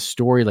unpacking the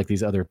story, like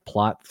these other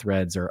plot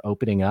threads are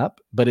opening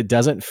up, but it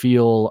doesn't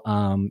feel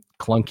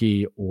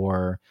clunky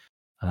or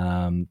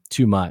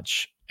too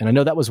much. And I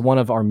know that was one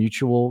of our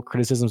mutual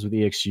criticisms with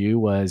EXU,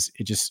 was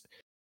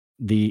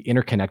the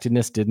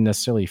interconnectedness didn't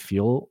necessarily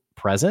feel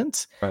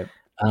present. Right.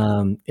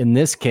 In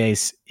this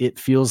case, it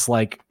feels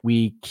like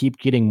we keep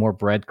getting more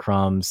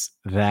breadcrumbs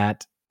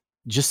that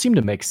just seem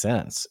to make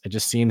sense. It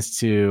just seems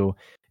to,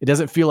 it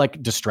doesn't feel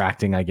like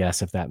distracting, I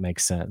guess, if that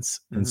makes sense.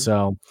 And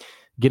so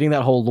getting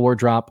that whole lore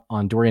drop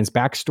on Dorian's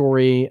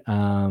backstory,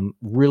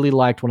 really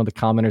liked one of the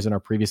commenters in our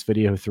previous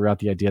video who threw out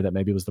the idea that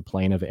maybe it was the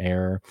plane of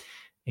air.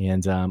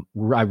 And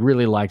I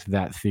really liked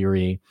that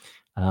theory.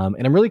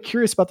 And I'm really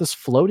curious about this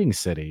floating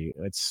city.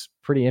 It's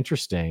pretty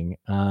interesting.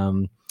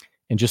 And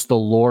just the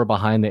lore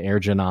behind the Air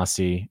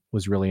Genasi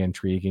was really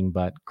intriguing,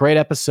 but great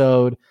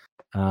episode.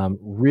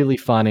 Really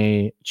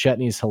funny.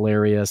 Chetney's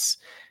hilarious.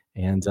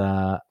 And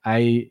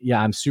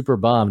I'm super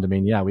bummed. I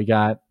mean, we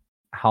got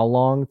how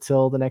long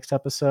till the next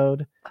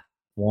episode?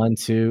 1,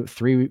 2,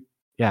 3.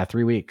 Yeah,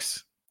 3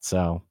 weeks.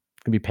 So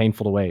it's gonna be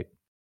painful to wait.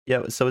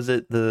 Yeah. So is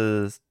it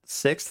the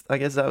 6th? I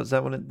guess was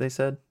that when they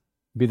said?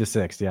 Be the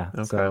 6th. Yeah.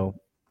 Okay. So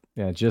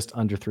yeah, just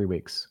under 3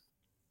 weeks.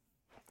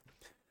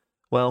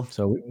 Well,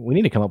 so we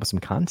need to come up with some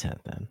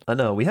content then. I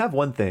know we have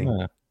one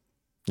thing.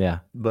 Yeah.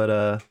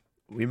 But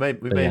we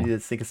might need to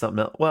think of something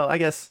else. Well, I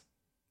guess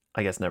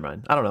never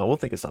mind. I don't know. We'll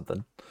think of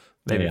something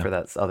maybe for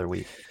that other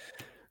week.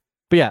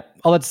 But yeah,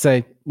 all that to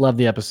say, love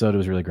the episode. It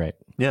was really great.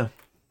 Yeah.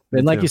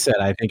 And like you said,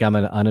 I think I'm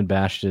an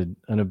unabashedly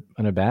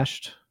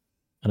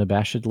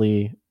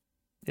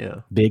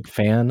big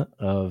fan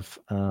of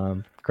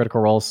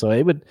Critical Role. So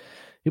it would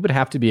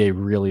have to be a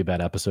really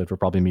bad episode for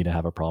probably me to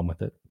have a problem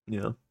with it.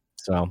 Yeah.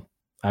 So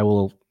I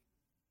will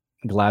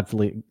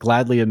gladly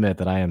admit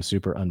that I am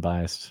super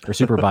unbiased or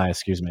super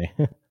biased, excuse me,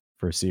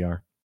 for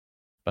CR.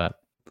 But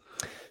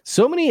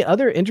so many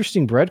other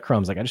interesting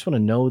breadcrumbs. Like I just want to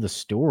know the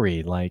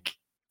story. Like,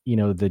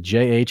 the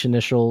JH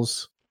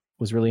initials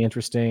was really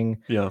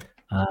interesting. Yeah.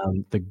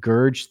 The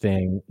Gurge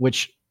thing,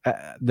 which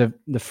the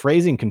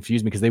phrasing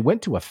confused me because they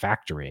went to a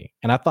factory,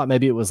 and I thought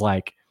maybe it was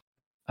like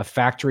a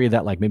factory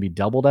that like maybe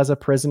doubled as a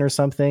prison or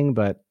something,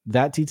 but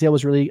that detail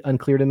was really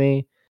unclear to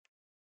me.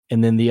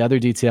 And then the other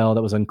detail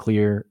that was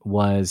unclear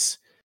was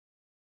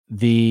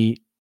the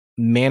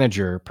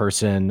manager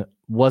person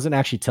wasn't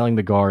actually telling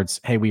the guards,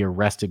 "Hey, we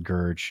arrested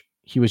Gurge."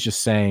 He was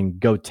just saying,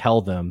 "Go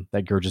tell them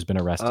that Gurge has been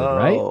arrested,"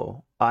 right?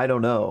 Oh, I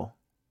don't know.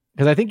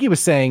 Because I think he was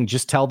saying,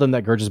 just tell them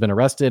that Gurge has been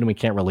arrested and we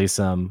can't release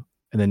him,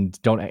 and then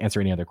don't answer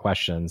any other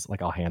questions.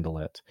 Like, I'll handle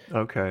it.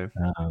 Okay.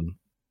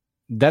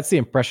 That's the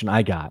impression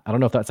I got. I don't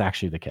know if that's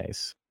actually the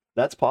case.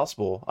 That's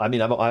possible. I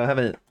mean, I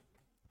haven't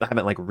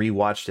like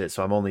rewatched it,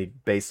 so I'm only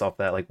based off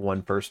that like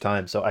one first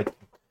time. So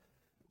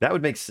that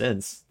would make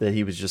sense that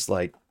he was just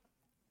like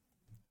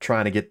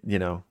trying to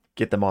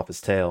get them off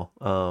his tail.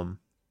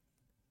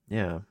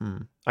 Yeah.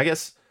 I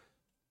guess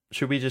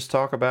should we just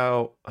talk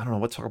about, I don't know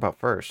what to talk about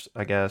first,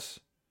 I guess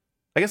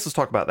let's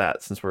talk about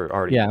that since we're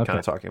already kind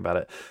of talking about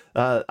it.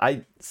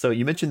 So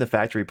you mentioned the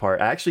factory part.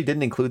 I actually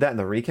didn't include that in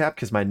the recap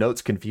because my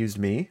notes confused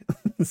me.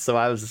 So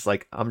I was just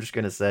like, I'm just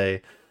going to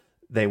say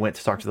they went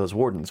to talk to those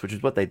wardens, which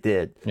is what they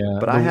did. Yeah,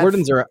 but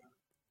wardens are...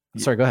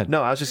 Sorry, go ahead.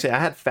 No, I was just saying I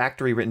had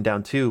factory written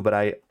down too,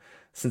 but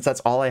since that's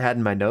all I had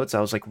in my notes,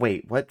 I was like,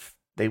 wait, what?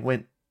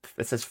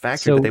 It says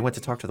factory, but they went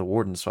to talk to the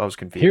wardens, so I was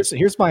confused.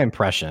 Here's my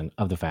impression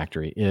of the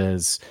factory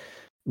is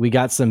we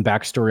got some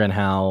backstory on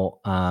how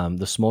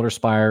the Smolder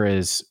Spire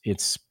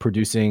it's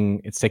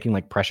taking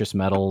like precious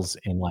metals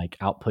and like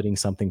outputting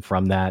something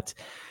from that.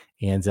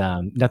 And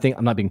I'm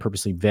not being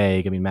purposely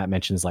vague. I mean, Matt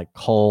mentions like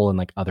coal and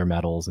like other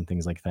metals and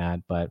things like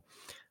that, but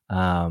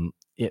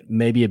it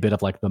may be a bit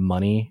of like the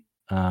money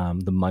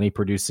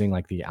producing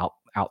like the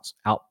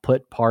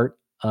output part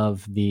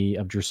of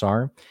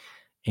Drusar.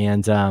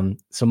 And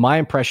so my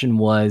impression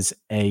was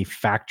a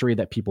factory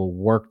that people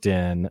worked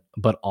in,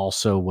 but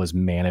also was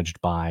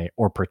managed by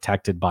or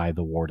protected by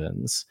the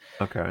wardens.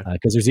 Okay.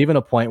 Because there's even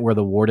a point where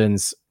the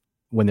wardens,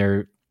 when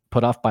they're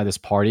put off by this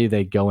party,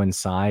 they go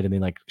inside and they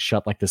like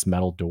shut like this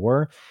metal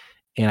door.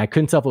 And I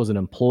couldn't tell if it was an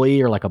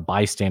employee or like a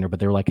bystander, but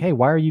they were like, "Hey,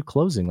 why are you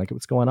closing? Like,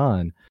 what's going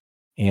on?"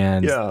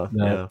 And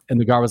and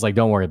the guard was like,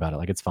 "Don't worry about it.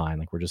 Like, it's fine.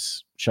 Like, we're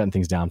just shutting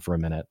things down for a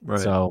minute." Right.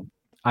 So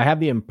I have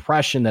the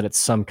impression that it's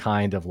some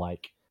kind of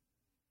like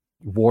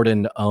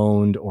warden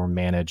owned or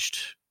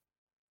managed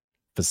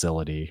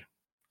facility.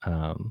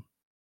 But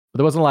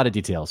there wasn't a lot of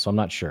details, so I'm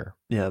not sure.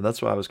 Yeah,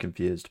 that's why I was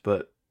confused.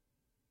 But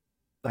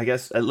I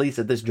guess at least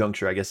at this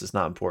juncture, I guess it's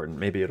not important.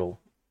 Maybe it'll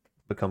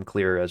become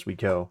clearer as we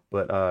go.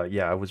 But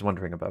yeah, I was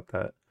wondering about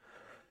that.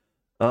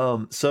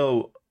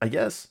 So I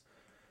guess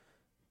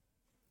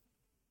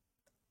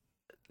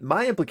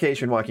my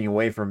implication walking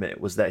away from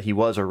it was that he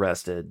was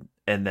arrested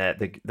and that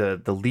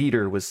the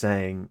leader was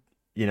saying,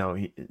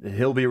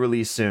 he'll be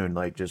released soon,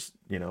 like just,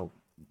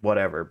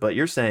 whatever. But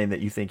you're saying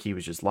that you think he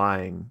was just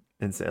lying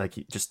and say like,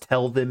 just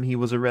tell them he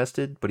was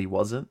arrested, but he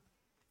wasn't.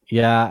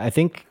 Yeah, I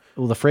think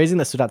the phrasing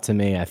that stood out to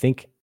me, I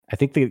think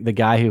the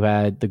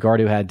guard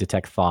who had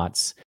detect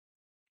thoughts,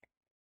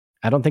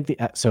 I don't think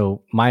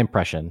so my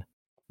impression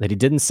that he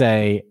didn't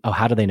say, "Oh,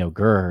 how do they know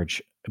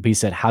Gurge?" But he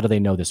said, "How do they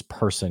know this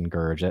person,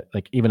 Gurge?"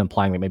 Like even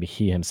implying that maybe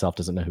he himself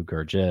doesn't know who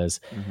Gurge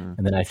is. Mm-hmm.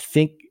 And then I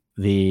think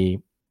the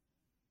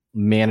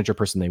manager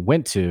person they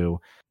went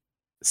to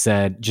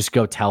said, just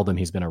go tell them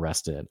he's been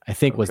arrested. I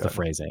think was the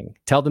phrasing.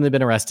 Tell them they've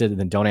been arrested and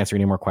then don't answer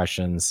any more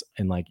questions.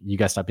 And like, you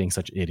guys stop being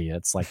such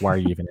idiots. Like, why are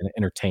you even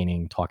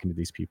entertaining talking to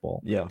these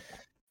people? Yeah.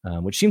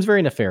 Which seems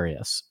very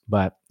nefarious.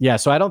 But yeah,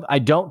 so I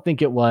don't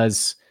think it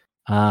was,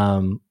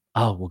 oh,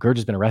 well, Gurge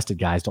has been arrested,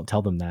 guys. Don't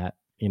tell them that.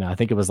 You know, I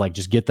think it was like,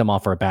 just get them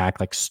off our back,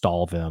 like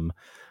stall them.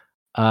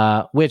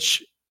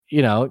 Which,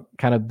 you know,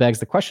 kind of begs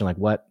the question, like,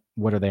 what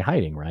are they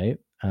hiding, right?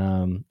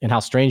 And how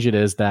strange it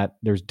is that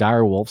there's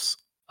dire wolves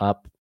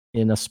up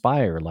in a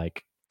spire,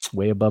 like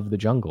way above the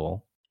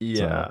jungle.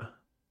 Yeah.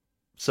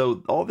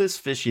 So all this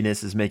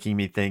fishiness is making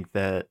me think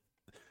that,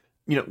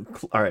 you know,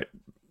 all right,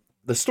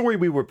 the story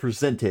we were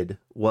presented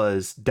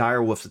was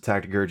dire wolves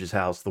attacked Gurge's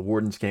house. The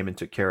wardens came and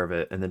took care of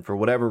it. And then for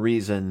whatever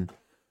reason,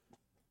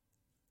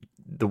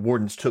 the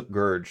wardens took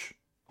Gurge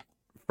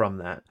from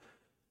that.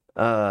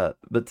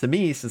 But to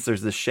me, since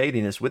there's this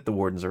shadiness with the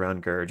wardens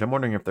around Gurge, I'm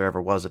wondering if there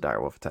ever was a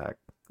dire wolf attack.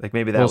 Like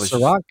maybe that was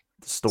Sirach,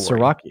 just the story.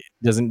 Sirach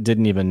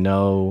didn't even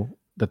know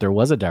that there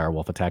was a dire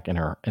wolf attack in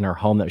her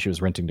home that she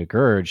was renting to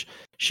Gurge.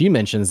 She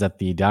mentions that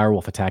the dire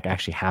wolf attack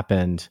actually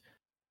happened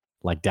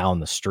like down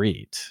the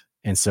street.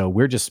 And so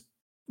we're just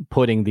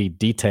putting the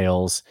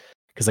details,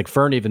 because like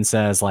Fern even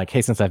says like,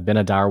 hey, since I've been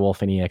a dire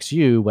wolf in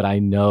EXU, would I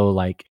know,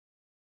 like,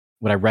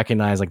 would I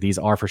recognize like these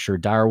are for sure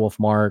dire wolf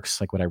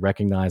marks? Like, would I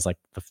recognize like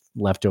the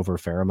leftover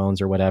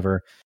pheromones or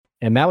whatever?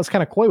 And Matt was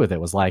kind of coy with it,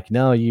 was like,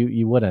 no,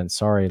 you wouldn't.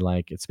 Sorry,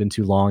 like it's been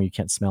too long. You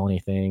can't smell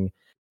anything.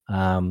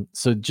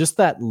 So just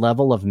that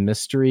level of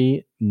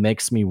mystery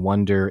makes me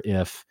wonder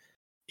if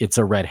it's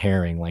a red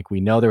herring. Like,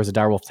 we know there was a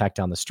direwolf attack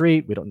down the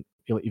street. We don't,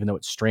 even though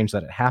it's strange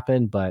that it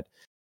happened, but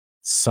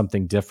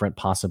something different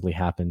possibly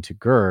happened to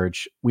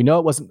Gurge. We know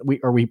it wasn't,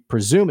 we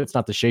presume it's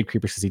not the Shade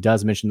Creepers, because he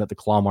does mention that the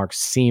claw marks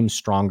seem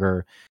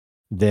stronger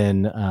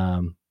than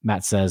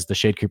Matt says the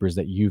Shade Creepers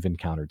that you've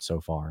encountered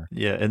so far.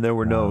 Yeah, and there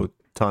were no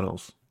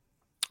tunnels.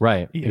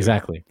 Right, either.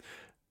 Exactly.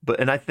 But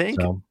and I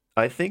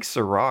think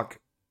Sirach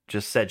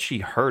just said she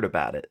heard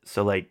about it.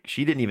 So like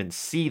she didn't even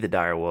see the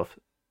direwolf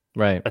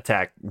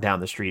attack down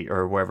the street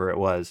or wherever it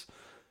was.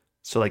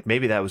 So like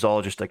maybe that was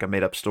all just like a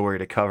made up story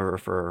to cover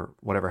for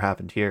whatever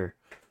happened here.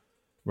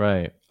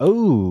 Right.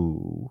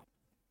 Oh,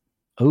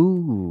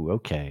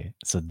 okay.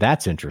 So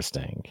that's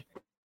interesting.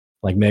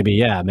 Like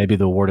maybe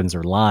the wardens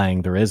are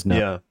lying. There is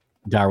no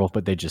direwolf,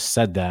 but they just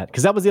said that.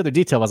 Because that was the other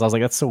detail. I was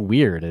like, that's so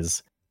weird.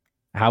 Is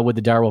how would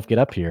the direwolf get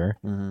up here?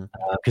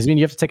 Because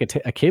you have to take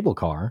a cable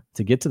car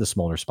to get to the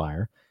Smolder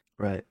Spire.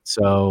 Right.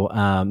 So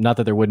not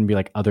that there wouldn't be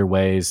like other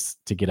ways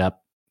to get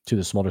up to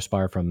the Smolder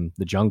Spire from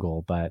the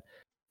jungle, but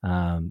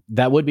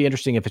that would be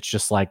interesting if it's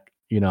just like,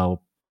 you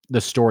know,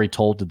 the story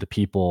told to the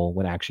people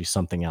when actually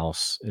something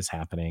else is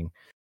happening.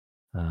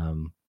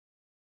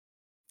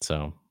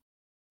 So,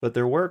 but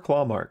there were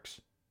claw marks.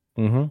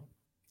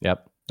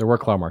 Yep, there were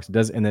claw marks. It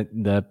does, and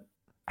the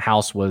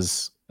house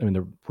was, I mean,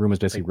 the room was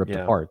basically ripped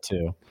apart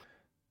too.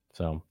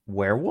 So,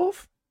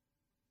 werewolf.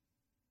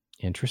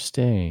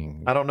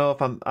 Interesting. I don't know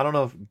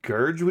if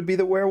Gurge would be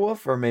the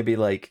werewolf, or maybe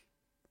like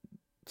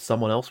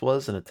someone else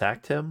was and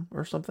attacked him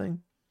or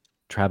something.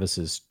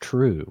 Travis's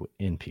true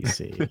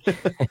NPC.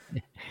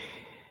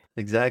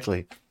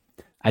 Exactly.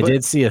 I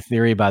did see a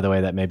theory, by the way,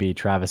 that maybe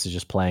Travis is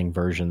just playing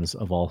versions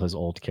of all his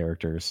old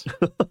characters.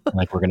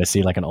 Like we're going to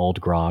see like an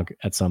old Grog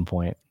at some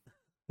point.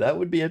 That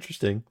would be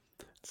interesting.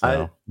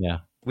 So, yeah.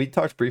 We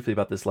talked briefly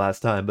about this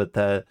last time, but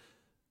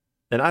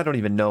and I don't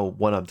even know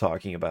what I'm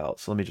talking about.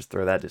 So let me just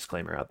throw that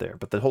disclaimer out there.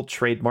 But the whole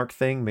trademark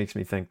thing makes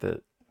me think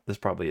that this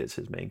probably is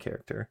his main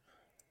character.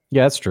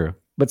 Yeah, that's true.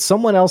 But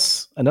someone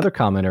else, another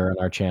commenter on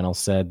our channel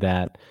said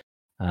that,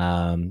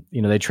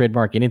 you know, they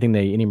trademark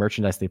any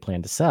merchandise they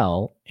plan to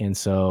sell. And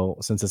so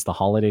since it's the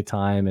holiday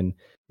time and,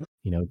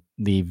 you know,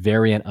 the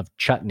variant of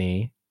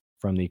chutney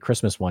from the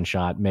Christmas one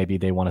shot, maybe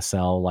they want to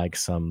sell like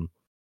some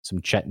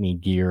chutney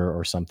gear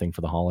or something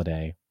for the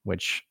holiday,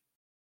 which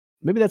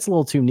maybe that's a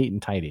little too neat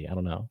and tidy. I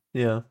don't know.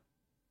 Yeah.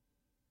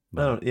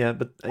 But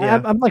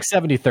I'm like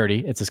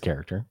 70-30. It's his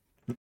character.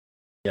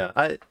 Yeah.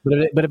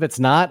 But if it's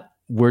not,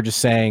 we're just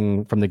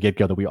saying from the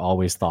get-go that we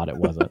always thought it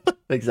wasn't.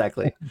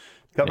 Exactly.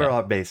 Cover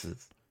all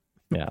bases.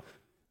 Yeah.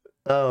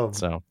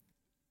 So.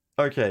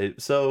 Okay,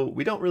 so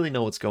we don't really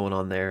know what's going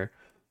on there.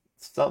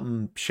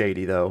 Something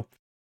shady though.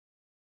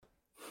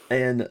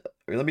 And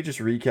let me just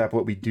recap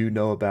what we do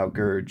know about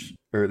Gurge,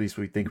 or at least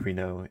we think we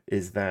know,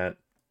 is that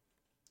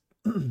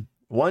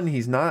one,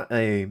 he's not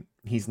a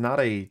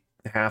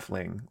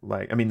halfling.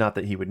 Like, I mean, not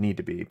that he would need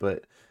to be,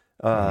 but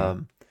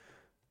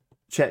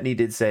Chetney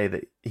did say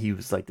that he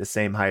was like the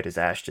same height as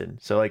Ashton.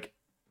 So like,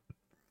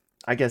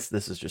 I guess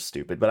this is just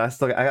stupid, but I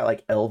got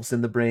like elves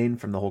in the brain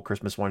from the whole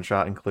Christmas one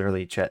shot, and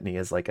clearly Chetney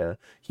is like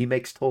he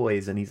makes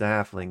toys and he's a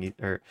halfling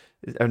or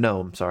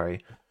gnome.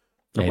 Sorry,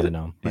 yeah, he's a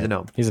gnome. He's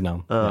a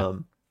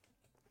gnome.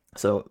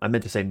 So I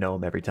meant to say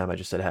gnome every time I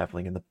just said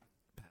halfling in the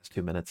past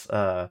 2 minutes.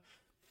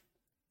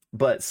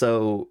 But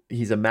so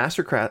he's a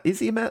master craft. Is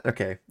he a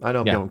okay? I know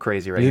I'm going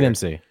crazy right here.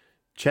 He's an MC.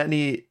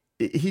 Chetney.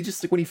 He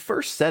just like when he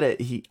first said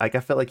it, I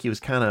felt like he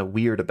was kind of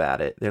weird about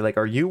it. They're like,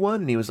 "Are you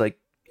one?" And he was like,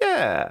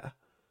 "Yeah."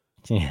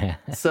 Yeah.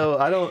 So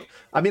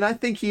I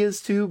think he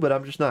is too, but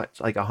I'm just not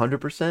like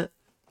 100%.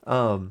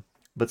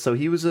 But so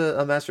he was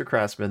a master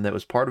craftsman that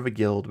was part of a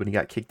guild when he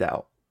got kicked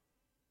out.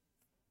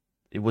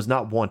 It was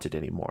not wanted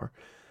anymore.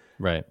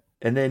 Right.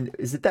 And then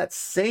is it that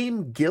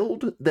same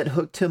guild that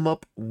hooked him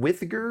up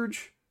with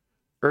Gurge?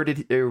 Or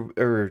did he,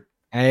 or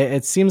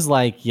It seems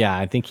like, yeah,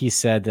 I think he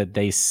said that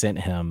they sent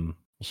him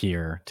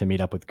here to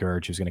meet up with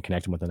Gurge, who's going to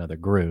connect him with another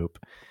group.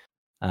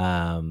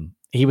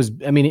 He was,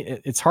 I mean,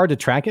 it's hard to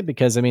track it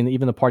because, I mean,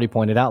 even the party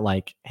pointed out,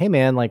 like, hey,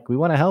 man, like, we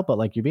want to help, but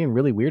like, you're being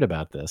really weird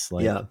about this.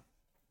 Like, yeah.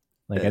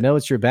 Like, I know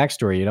it's your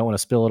backstory. You don't want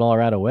to spill it all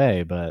right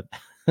away, but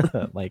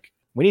like,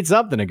 we need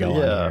something to go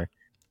on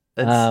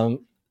here.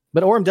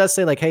 But Orm does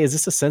say, like, hey, is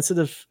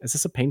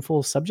this a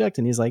painful subject?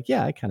 And he's like,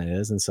 yeah, it kind of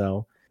is. And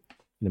so,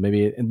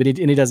 maybe, but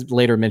he does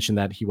later mention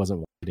that he wasn't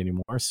wanted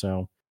anymore.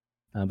 So,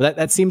 but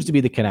that seems to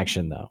be the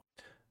connection, though.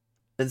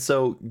 And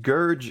so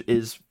Gurge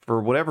is,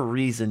 for whatever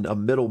reason, a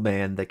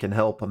middleman that can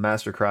help a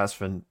master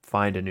craftsman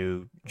find a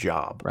new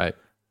job. Right.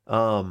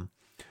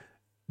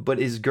 But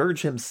is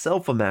Gurge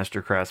himself a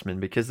master craftsman?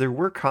 Because there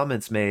were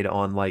comments made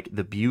on like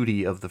the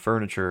beauty of the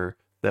furniture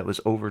that was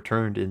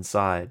overturned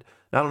inside.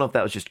 And I don't know if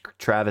that was just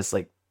Travis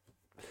like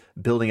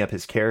building up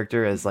his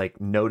character as like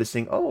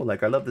noticing, oh,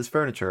 like I love this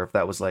furniture. If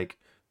that was like,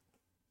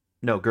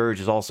 no, Gurge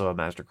is also a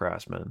master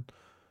craftsman.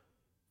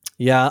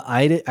 Yeah,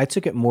 I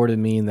took it more to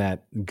mean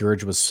that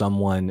Gurge was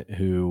someone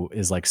who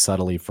is like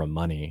subtly from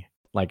money,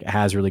 like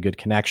has really good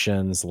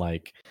connections,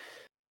 like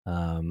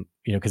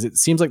because it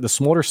seems like the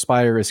Smolder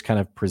Spider is kind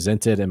of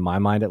presented in my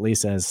mind, at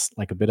least, as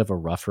like a bit of a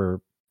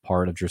rougher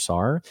part of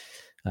Dressar.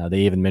 They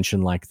even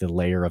mention like the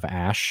layer of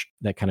ash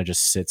that kind of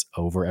just sits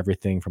over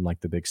everything from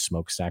like the big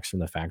smokestacks from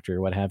the factory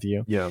or what have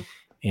you. Yeah.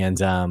 And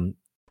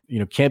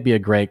can't be a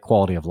great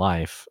quality of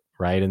life,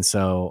 right? And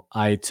so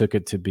I took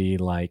it to be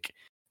like,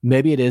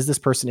 maybe this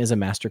person is a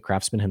master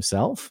craftsman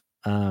himself.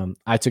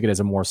 I took it as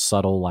a more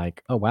subtle,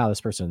 like, oh wow,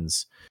 this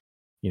person's,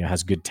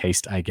 has good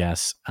taste, I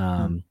guess.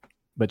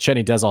 But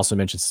Chetney does also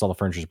mention since all the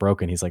furniture is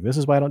broken, he's like, this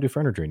is why I don't do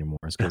furniture anymore,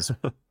 is because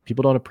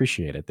people don't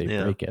appreciate it. They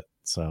break it.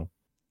 So,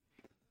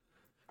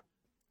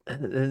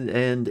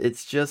 and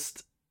it's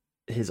just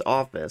his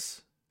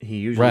office. He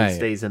usually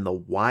stays in the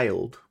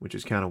wild, which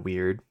is kind of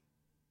weird.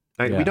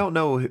 We don't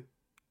know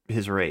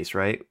his race,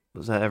 right?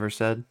 Was that ever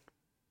said?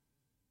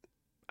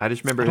 I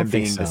just remember him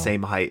being the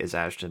same height as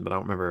Ashton, but I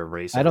don't remember a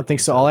race. I don't think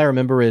so. All I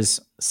remember is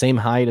same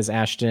height as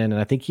Ashton, and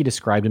I think he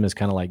described him as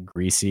kind of like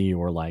greasy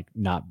or like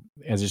not,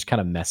 as just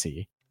kind of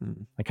messy,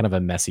 like kind of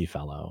a messy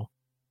fellow.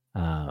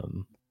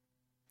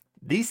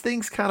 These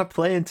things kind of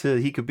play into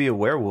he could be a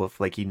werewolf.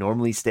 Like he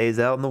normally stays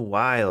out in the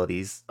wild.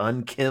 He's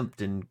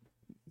unkempt and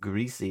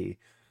greasy.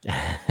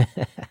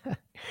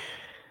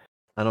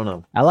 I don't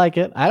know. I like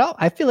it.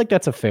 I feel like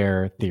that's a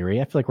fair theory.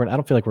 I don't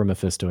feel like we're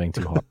Mephistoing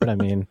too hard. I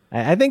mean,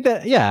 I think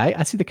that, yeah,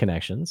 I see the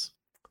connections.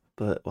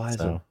 But why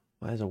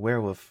is a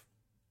werewolf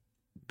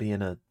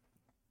being a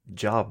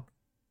job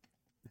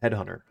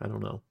headhunter? I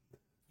don't know.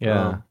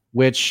 Yeah.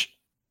 Which,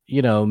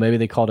 maybe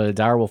they called it a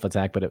direwolf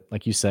attack, but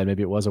like you said,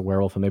 maybe it was a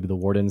werewolf and maybe the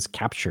wardens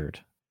captured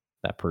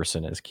that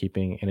person as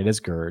keeping, and it is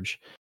Gurge.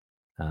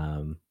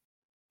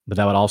 But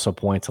that would also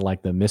point to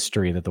like the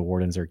mystery that the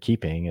wardens are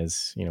keeping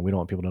is, we don't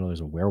want people to know there's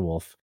a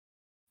werewolf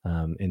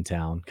in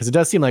town. Because it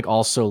does seem like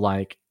also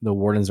like the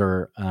wardens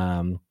are,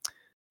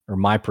 or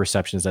my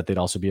perception is that they'd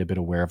also be a bit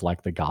aware of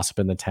like the gossip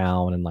in the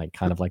town and like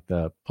kind of like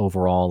the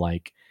overall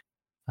like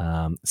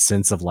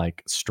sense of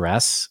like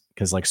stress.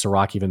 Because like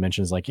Sirach even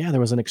mentions like, yeah,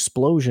 there was an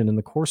explosion in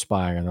the core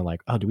spire, and they're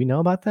like, oh, do we know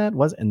about that?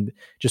 And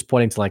just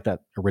pointing to like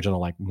that original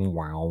like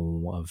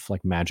wow of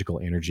like magical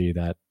energy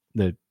that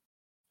the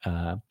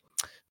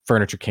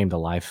furniture came to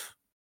life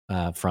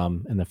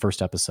from in the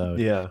first episode.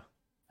 Yeah.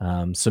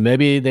 So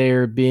maybe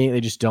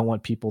they just don't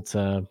want people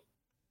to,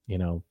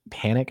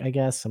 panic, I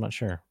guess. I'm not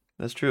sure.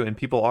 That's true. And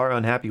people are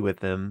unhappy with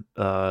them,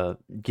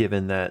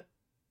 given that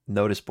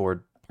notice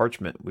board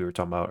parchment we were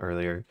talking about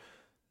earlier,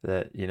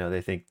 that,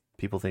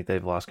 people think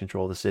they've lost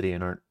control of the city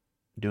and aren't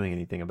doing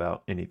anything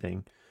about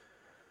anything.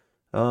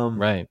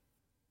 Right.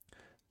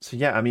 So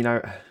yeah, I mean,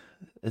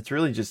 it's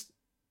really just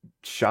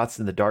shots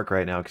in the dark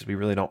right now because we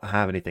really don't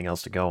have anything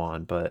else to go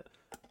on, but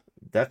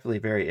definitely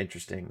very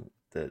interesting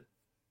that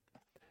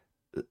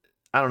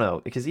I don't know,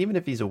 because even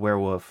if he's a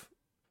werewolf,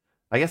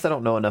 I guess I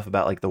don't know enough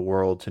about like the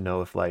world to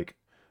know if like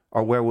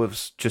are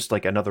werewolves just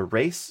like another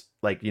race,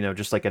 like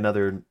just like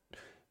another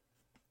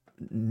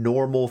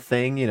normal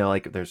thing,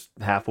 like there's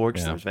half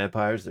orcs, there's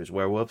vampires, there's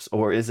werewolves,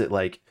 or is it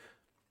like,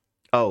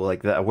 oh,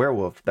 like that a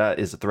werewolf that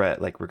is a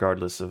threat, like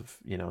regardless of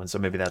and so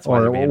maybe that's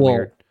why they're being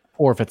weird.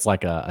 Or if it's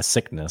like a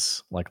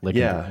sickness, like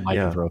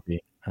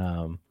lycanthropy.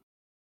 True.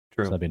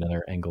 So that'd be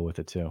another angle with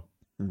it too.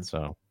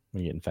 So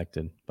when you get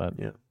infected, but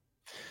yeah.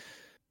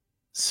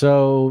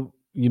 So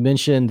you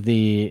mentioned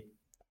the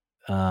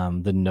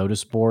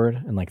notice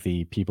board and like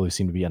the people who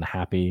seem to be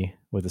unhappy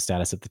with the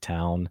status of the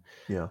town.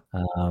 Yeah.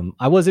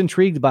 I was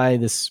intrigued by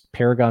this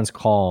Paragon's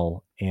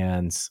Call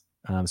and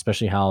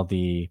especially how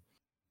the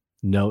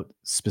note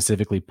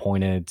specifically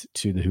pointed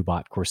to the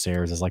Hubat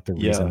Corsairs as like the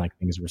reason like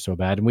things were so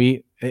bad.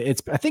 And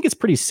I think it's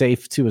pretty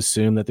safe to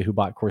assume that the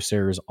Hubat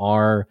Corsairs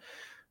are,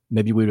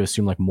 maybe we would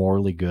assume like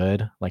morally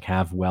good, like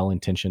have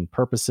well-intentioned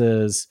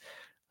purposes.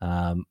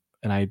 And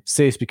I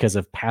say this because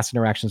of past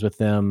interactions with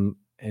them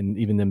and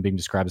even them being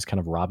described as kind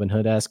of Robin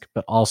Hood-esque,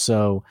 but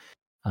also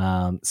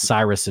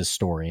Cyrus's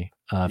story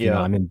of,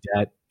 I'm in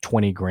debt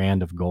 20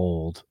 grand of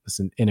gold. It's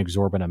an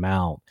inexorbitant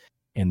amount,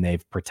 and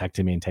they've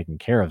protected me and taken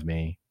care of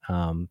me.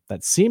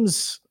 That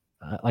seems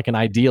like an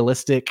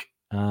idealistic,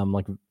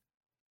 like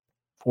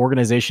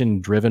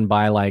organization driven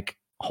by like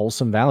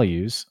wholesome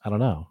values. I don't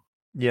know.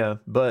 Yeah,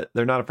 but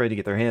they're not afraid to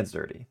get their hands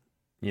dirty,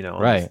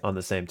 right. On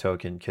the same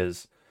token,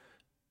 because,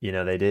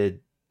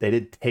 they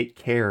did take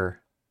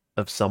care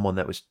of someone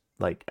that was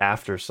like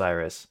after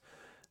Cyrus.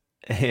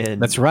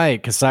 And that's right,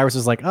 because Cyrus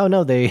is like, oh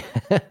no, they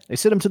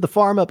sent him to the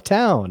farm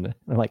uptown.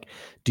 I'm like,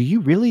 do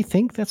you really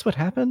think that's what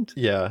happened?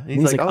 Yeah, and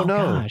he's like, oh no,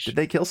 gosh. Did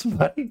they kill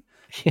somebody?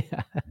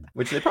 Yeah,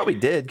 which they probably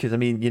did, because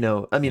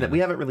we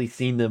haven't really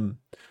seen them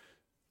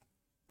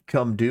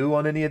come due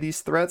on any of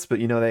these threats, but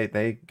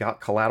they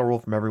got collateral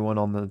from everyone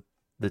on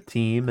the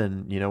team,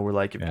 and we're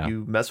like, if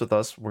you mess with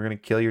us, we're gonna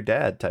kill your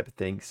dad, type of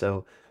thing.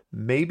 So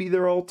maybe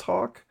they're all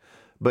talk,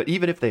 but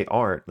even if they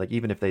aren't, like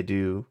even if they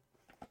do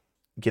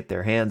get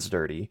their hands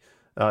dirty,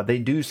 they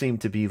do seem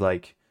to be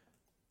like,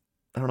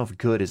 I don't know if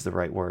good is the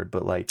right word,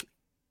 but like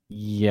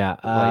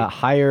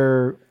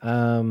higher.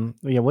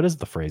 What is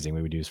the phrasing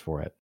we would use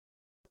for it?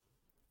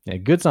 Yeah,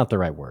 good's not the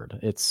right word.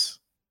 It's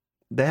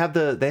they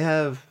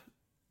have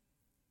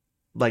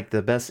like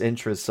the best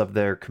interests of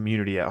their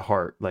community at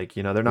heart. Like,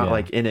 they're not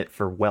like in it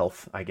for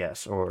wealth, I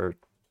guess, or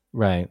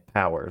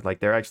power. Like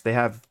they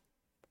have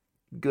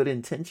good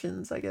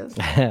intentions, I guess.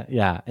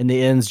 Yeah, and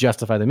the ends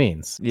justify the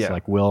means. Yeah, so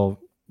like we'll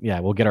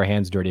get our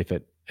hands dirty if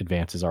it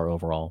advances our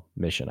overall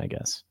mission, I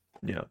guess.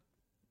 Yeah.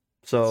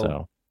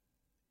 So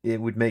it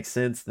would make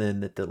sense then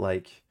that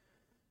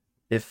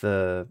if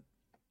the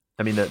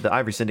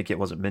Ivory Syndicate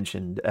wasn't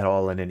mentioned at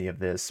all in any of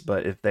this,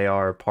 but if they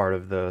are part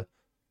of the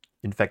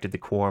infected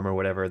decorum or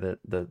whatever,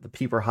 the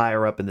people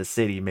higher up in the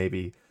city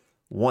maybe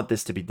want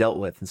this to be dealt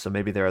with, and so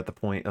maybe they're at the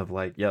point of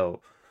like,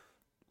 yo,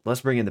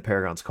 let's bring in the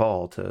Paragon's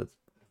Call to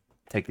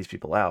take these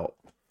people out.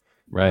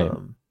 Right.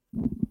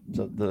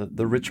 So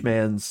the rich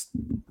man's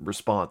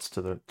response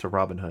to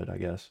Robin Hood, I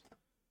guess.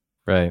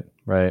 Right.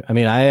 I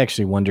mean, I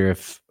actually wonder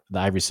if the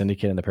Ivory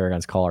Syndicate and the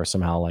Paragon's Call are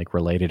somehow like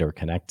related or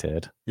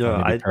connected.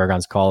 Yeah,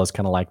 Paragon's Call is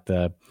kind of like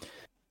the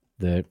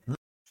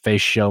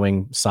face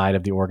showing side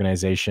of the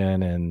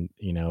organization, and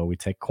we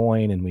take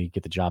coin and we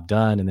get the job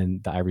done, and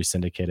then the Ivory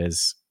Syndicate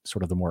is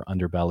sort of the more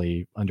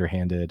underbelly,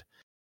 underhanded,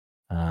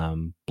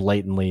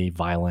 blatantly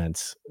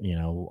violent,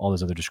 all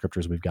those other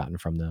descriptors we've gotten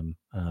from them.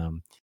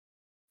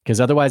 Because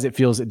otherwise it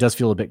does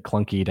feel a bit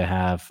clunky to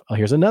have,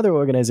 here's another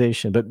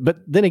organization. But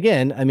then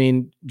again, I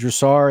mean,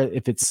 Dressar,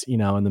 if it's, in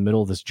the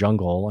middle of this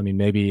jungle, I mean,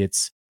 maybe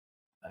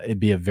it'd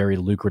be a very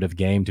lucrative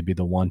game to be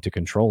the one to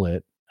control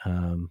it.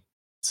 I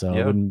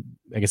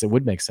guess it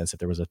would make sense if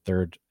there was a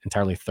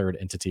entirely third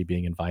entity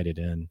being invited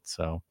in.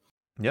 So,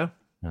 yeah.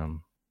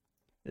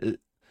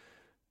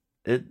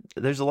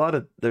 There's a lot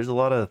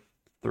of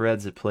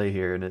threads at play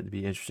here, and it'd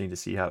be interesting to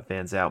see how it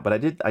fans out. But I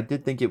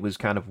did think it was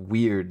kind of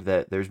weird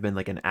that there's been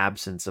like an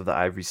absence of the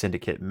Ivory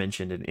Syndicate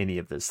mentioned in any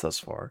of this thus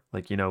far.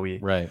 Like, we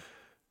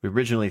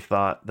originally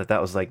thought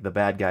that was like the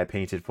bad guy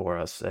painted for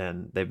us,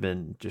 and they've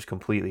been just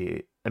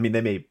completely, I mean,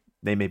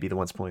 they may be the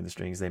ones pulling the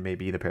strings, they may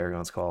be the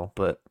Paragon's Call,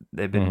 but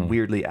they've been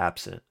weirdly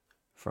absent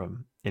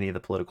from any of the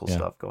political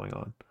stuff going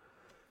on.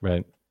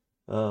 Right.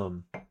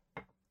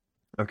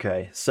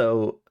 Okay,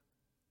 so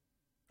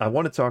I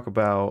want to talk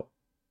about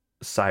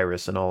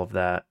Cyrus and all of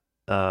that.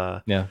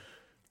 And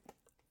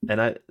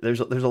there's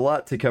a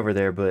lot to cover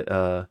there, but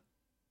I'm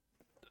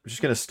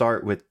just gonna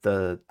start with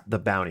the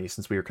bounty,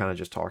 since we were kind of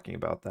just talking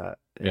about that.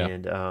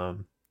 And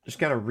just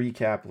kind of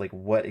recap like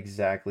what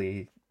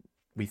exactly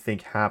we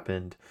think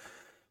happened.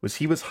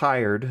 He was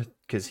hired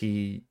because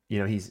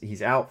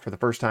he's out for the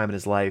first time in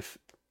his life,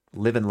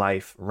 living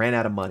life, ran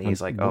out of money.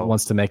 He's like,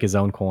 wants to make his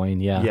own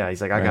coin. Yeah.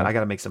 He's like, I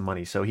got to make some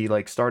money. So he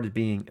like started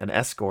being an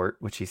escort,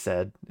 which he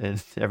said,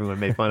 and everyone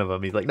made fun of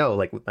him. He's like, no,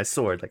 like with my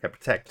sword, like I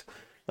protect.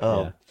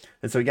 And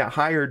so he got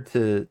hired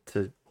to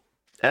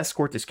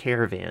escort this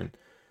caravan,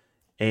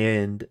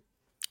 and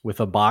with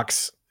a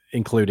box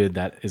included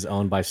that is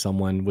owned by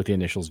someone with the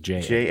initials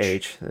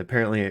JH.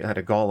 Apparently it had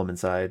a golem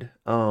inside.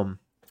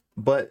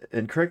 But,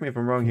 and correct me if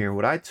I'm wrong here,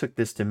 what I took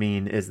this to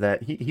mean is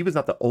that he was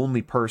not the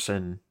only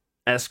person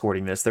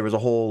escorting this. There was a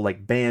whole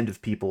like band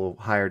of people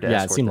hired to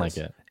escort this. It seemed like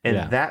it.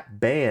 And that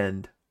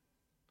band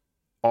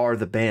are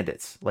the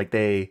bandits. Like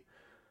they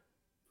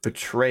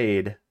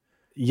betrayed.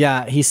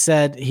 Yeah, he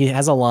said, he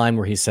has a line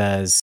where he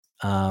says,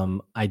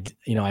 I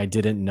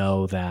didn't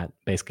know that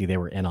basically they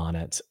were in on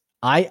it.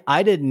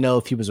 I didn't know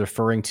if he was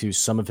referring to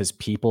some of his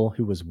people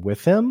who was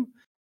with him,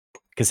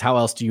 because how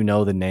else do you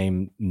know the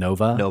name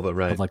Nova,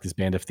 right, of like this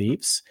band of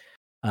thieves?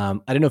 I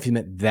didn't know if he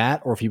meant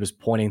that or if he was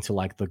pointing to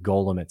like the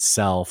golem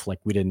itself. Like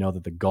we didn't know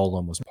that the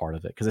golem was part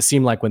of it, because it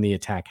seemed like when the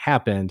attack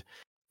happened,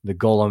 the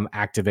golem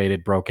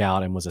activated, broke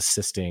out, and was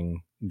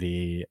assisting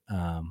the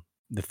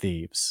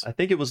thieves. I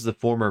think it was the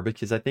former,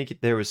 because I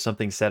think there was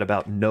something said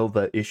about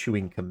Nova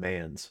issuing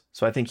commands.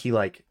 So I think he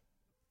like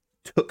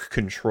took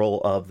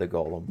control of the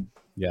golem.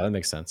 Yeah, that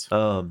makes sense.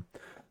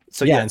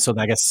 So yeah, and so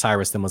I guess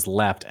Cyrus then was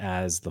left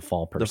as the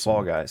fall person. The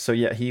fall guy. So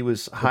yeah, he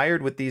was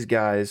hired with these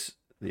guys.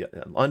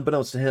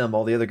 Unbeknownst to him,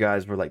 all the other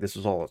guys were like, this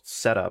was all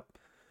set up.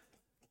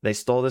 They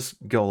stole this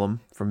golem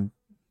from,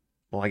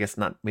 well, I guess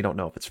not, we don't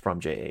know if it's from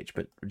JH,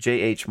 but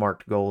JH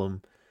marked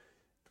golem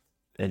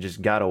and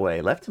just got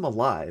away. Left him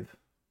alive.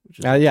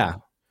 Yeah.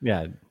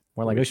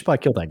 We're like, we should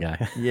probably kill that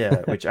guy.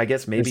 Yeah, which I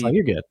guess maybe like,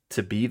 you're good.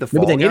 To be the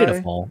fall maybe they guy. needed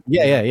a fall.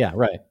 Yeah,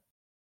 right.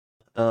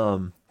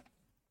 And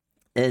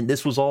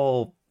this was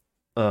all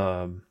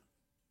the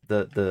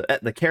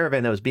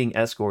caravan that was being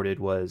escorted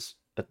was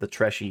at the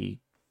Treshy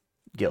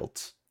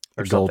guilds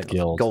or Gold something.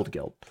 Guild. Gold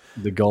Guild.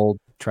 The Gold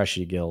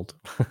Treshy Guild.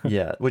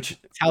 Yeah, which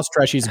House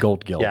Treshy's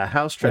Gold Guild. Yeah,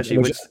 House Treshy,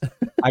 which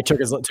I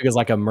took as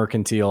like a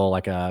mercantile,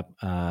 like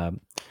a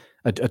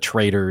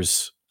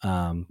traders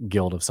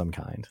guild of some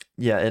kind.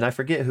 Yeah, and I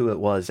forget who it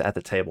was at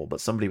the table,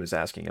 but somebody was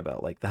asking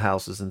about like the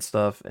houses and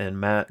stuff, and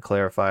Matt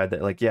clarified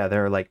that like, yeah,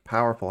 there are like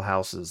powerful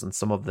houses, and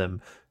some of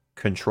them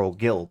control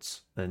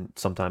guilds, and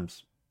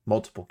sometimes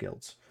multiple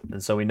guilds.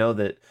 And so we know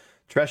that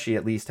Treshy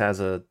at least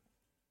has a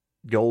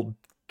gold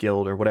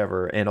guild or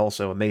whatever, and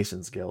also a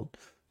Mason's guild.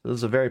 So this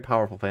is a very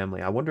powerful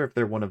family. I wonder if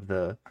they're one of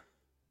the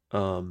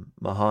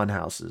Mahan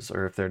houses,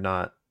 or if they're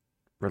not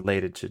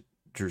related to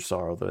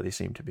Drusar, although they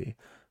seem to be.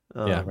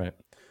 Yeah, right.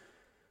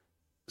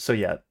 So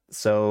yeah,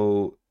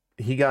 so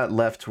he got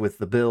left with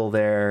the bill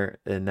there,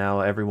 and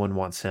now everyone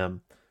wants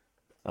him.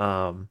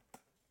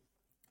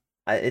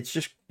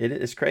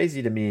 It's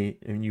crazy to me,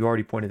 and you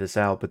already pointed this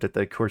out, but that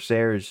the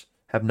Corsairs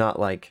have not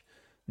like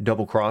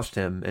double crossed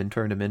him and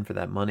turned him in for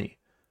that money.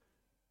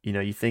 You know,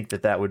 you think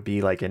that would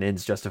be like an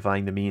ends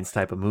justifying the means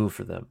type of move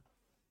for them.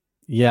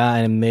 Yeah,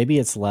 and maybe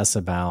it's less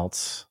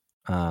about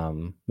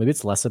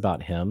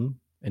him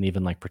and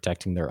even like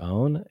protecting their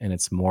own, and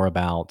it's more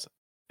about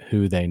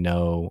who they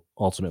know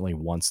ultimately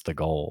wants the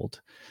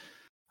gold.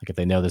 Like if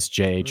they know this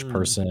JH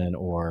person,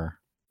 or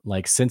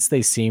like, since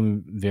they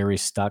seem very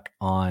stuck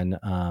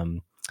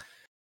on,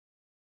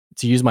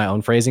 to use my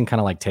own phrasing, kind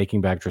of like taking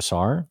back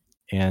Dressar,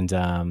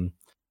 and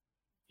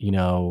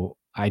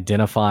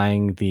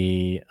identifying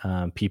the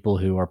people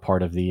who are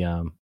part of the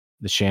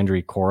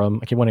Chandri Quorum.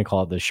 I keep wanting to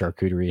call it the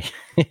charcuterie.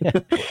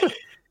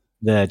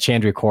 The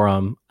Chandri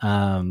Quorum.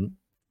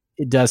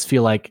 It does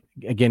feel like,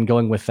 again,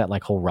 going with that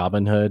like whole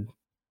Robin Hood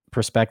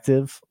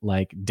perspective,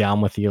 like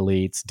down with the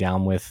elites,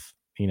 down with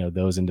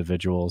those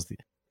individuals.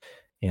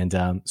 And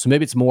so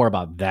maybe it's more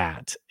about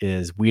that,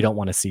 is we don't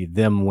want to see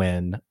them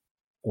win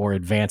or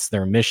advance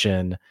their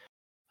mission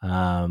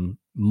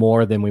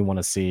more than we want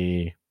to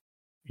see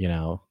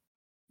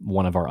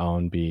one of our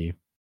own be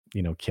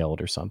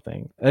killed or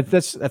something.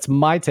 That's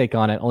my take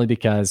on it, only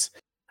because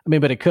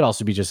but it could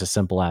also be just as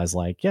simple as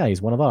like, yeah,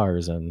 he's one of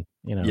ours, and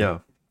yeah.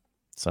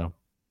 So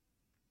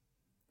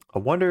I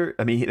wonder,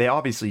 they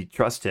obviously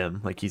trust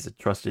him, like he's a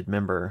trusted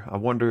member. I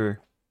wonder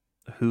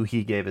who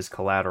he gave as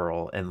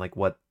collateral, and like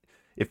what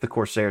if the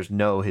Corsairs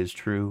know his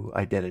true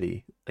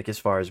identity, like as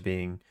far as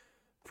being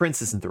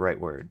prince isn't the right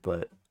word,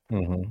 but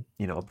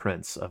a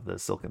prince of the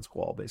Silken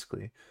Squall,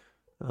 basically.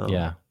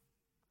 Yeah.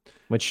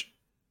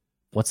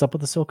 What's up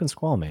with the Silken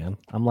Squall, man?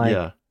 I'm like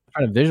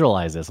trying to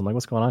visualize this. I'm like,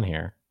 what's going on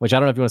here? Which I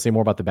don't know if you want to say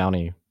more about the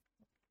bounty.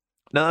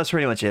 No, that's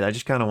pretty much it. I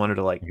just kind of wanted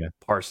to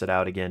parse it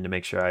out again to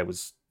make sure I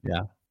was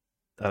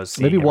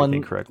seeing maybe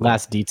one correctly.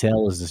 Last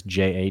detail is this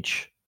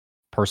JH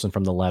person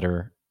from the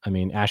letter.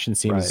 Ashton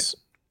seems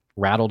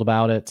rattled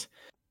about it.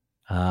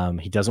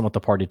 He doesn't want the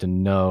party to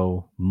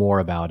know more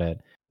about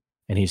it,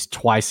 and he's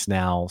twice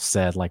now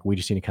said like, we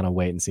just need to kind of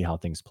wait and see how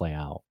things play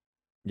out.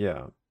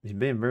 Yeah, he's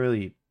been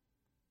really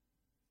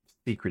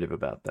secretive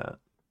about that.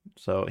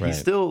 So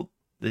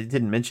they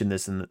didn't mention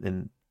this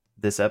in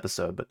this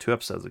episode, but 2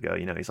 episodes ago,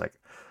 he's like,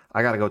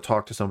 I got to go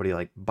talk to somebody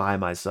like by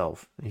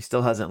myself. He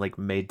still hasn't like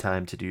made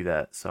time to do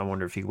that. So I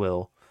wonder if he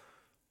will.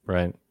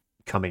 Right.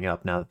 Coming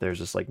up now that there's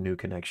this like new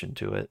connection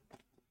to it.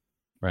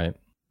 Right.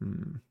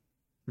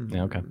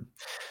 Yeah, okay.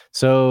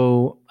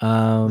 So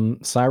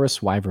Cyrus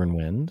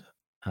Wyvernwind,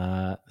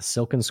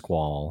 Silken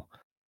Squall.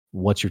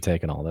 What's your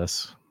take on all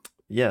this?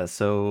 Yeah,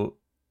 so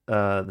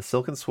the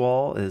Silken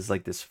Squall is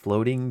like this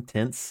floating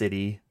tent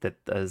city that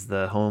is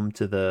the home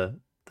to the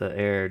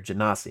heir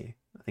Genasi.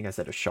 I think I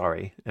said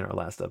Ashari in our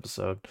last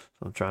episode, so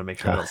I'm trying to make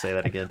sure I don't say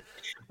that again.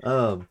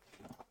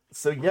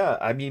 So yeah,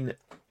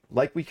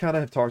 like we kind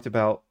of have talked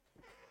about,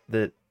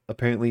 that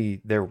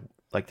apparently they're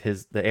like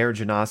the heir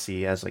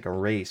Genasi as like a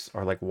race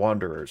are like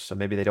wanderers, so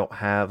maybe they don't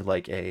have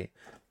like a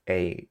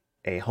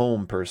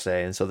home per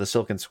se, and so the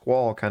Silken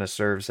Squall kind of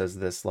serves as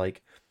this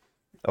like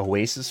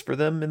oasis for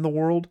them in the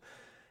world.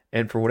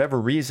 And for whatever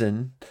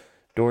reason,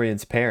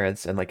 Dorian's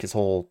parents and like his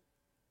whole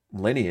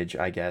lineage,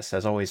 I guess,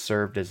 has always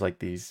served as like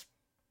these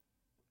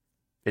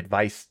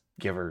advice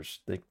givers.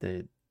 Like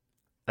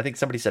I think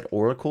somebody said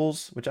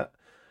oracles, which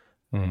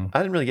Mhm. I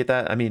didn't really get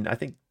that. I mean, I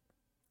think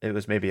it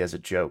was maybe as a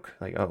joke,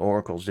 like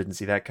oracles didn't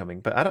see that coming.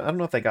 But I don't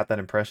know if they got that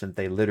impression that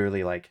they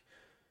literally like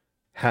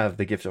have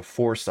the gift of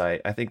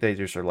foresight. I think they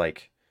just are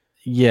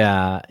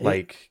Yeah,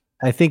 like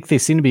I think they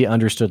seem to be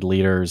understood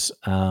leaders.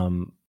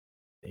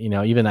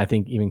 Even I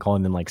think even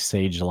calling them like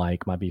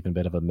sage-like might be even a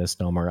bit of a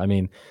misnomer. I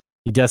mean,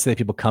 he does say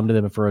people come to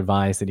them for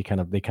advice, that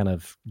they kind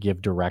of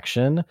give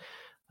direction.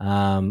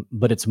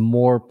 But it's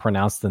more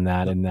pronounced than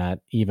that, in that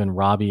even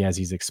Robbie, as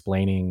he's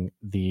explaining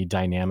the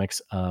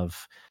dynamics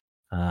of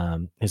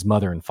his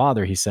mother and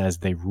father, he says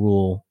they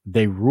rule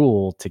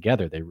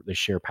together. They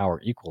share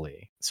power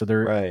equally. So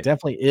there right.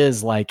 definitely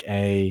is like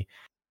a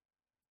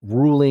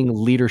ruling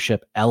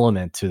leadership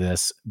element to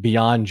this,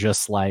 beyond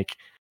just like,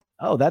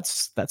 oh,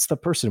 that's the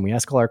person we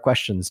ask all our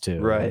questions to,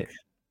 like Right.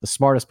 the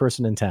smartest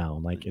person in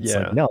town. Like, it's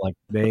like, Yeah. no, like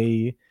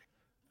they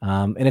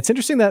and it's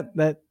interesting that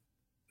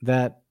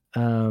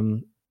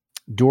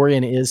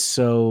Dorian is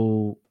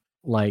so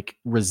like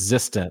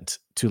resistant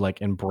to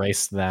like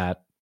embrace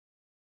that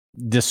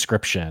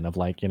description of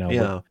like, Yeah.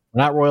 we're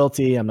not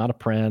royalty, I'm not a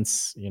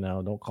prince,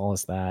 don't call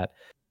us that.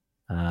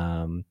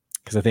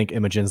 Because I think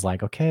Imogen's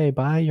like, okay,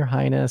 bye, your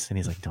highness, and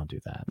he's like, don't do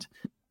that.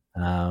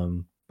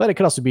 But it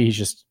could also be he's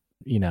just,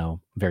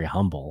 very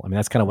humble. I mean,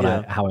 that's kind of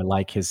Yeah. how I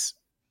like his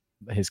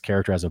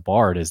character as a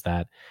bard, is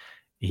that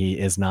he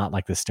is not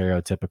like the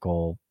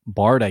stereotypical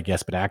bard, I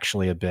guess, but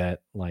actually a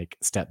bit like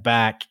step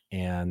back.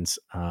 And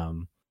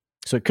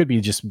so it could be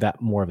just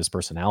that more of his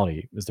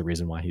personality is the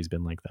reason why he's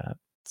been like that.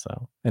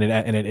 So, and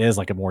it is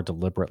like a more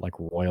deliberate, like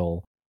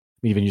royal,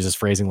 he even uses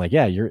phrasing like,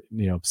 yeah,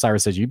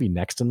 Cyrus says you'd be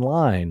next in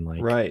line.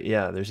 Like, Right.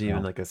 Yeah. There's even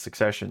yeah, like a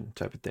succession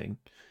type of thing.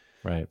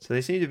 right. So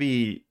they seem to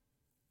be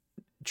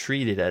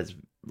treated as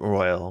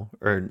royal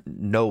or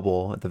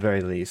noble at the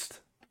very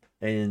least.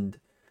 And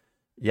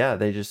yeah,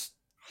 they just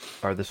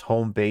are this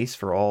home base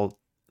for all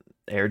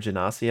Air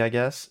Genasi, I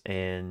guess,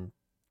 and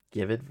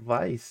give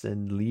advice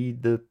and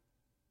lead the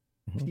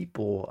Mhm.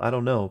 people. I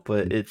don't know,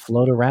 but it's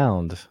Float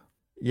around,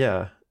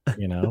 yeah.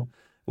 you know?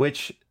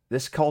 Which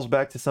this calls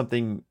back to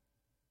something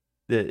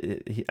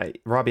that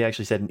Robbie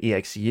actually said in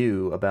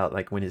EXU about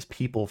like when his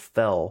people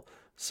fell.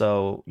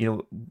 So,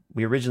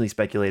 we originally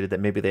speculated that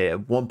maybe they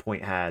at one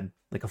point had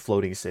like a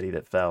floating city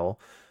that fell,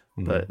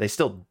 Mhm. but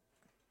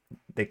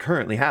they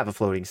currently have a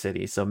floating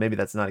city. So maybe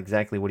that's not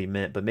exactly what he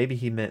meant, but maybe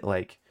he meant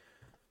like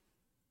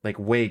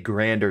way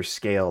grander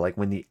scale, like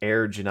when the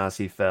Air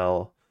Genasi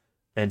fell.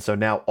 And so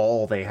now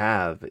all they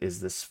have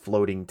is this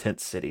floating tent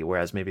city,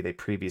 whereas maybe they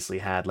previously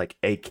had like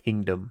a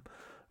kingdom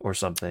or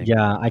something.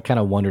 Yeah, I kind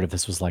of wondered if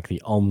this was like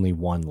the only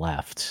one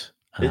left.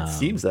 It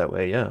seems that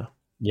way, yeah.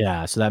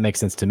 Yeah, so that makes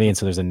sense to me, and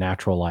so there's a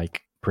natural,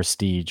 like,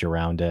 prestige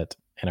around it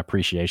and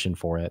appreciation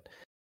for it.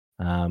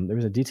 There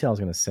was a detail I was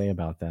gonna say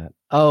about that.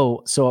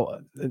 Oh,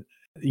 so,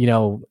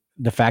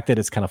 the fact that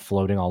it's kind of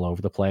floating all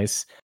over the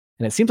place,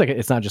 and it seems like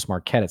it's not just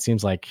Marquette, it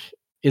seems like,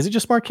 is it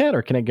just Marquette,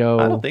 or can it I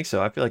don't go? think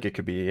so. I feel like it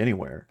could be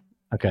anywhere.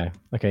 Okay,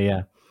 okay,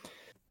 yeah.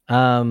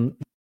 Um,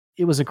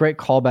 it was a great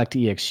callback to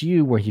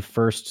EXU, where he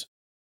first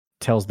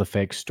tells the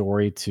fake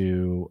story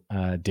to,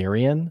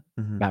 Darian,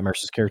 Hmm. Matt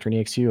Mercer's character in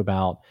EXU,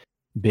 about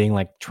being,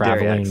 like,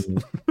 Dariax.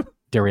 traveling.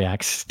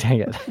 Dariax, dang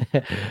it.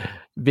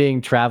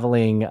 Being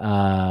traveling,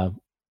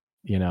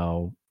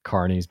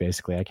 carnies,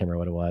 basically. I can't remember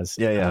what it was.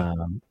 Yeah, yeah.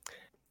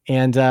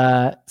 And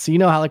so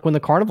how like when the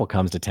carnival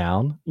comes to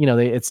town,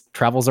 it's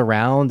travels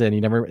around, and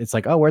it's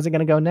like, oh, where's it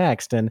gonna go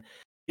next? And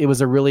it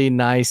was a really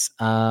nice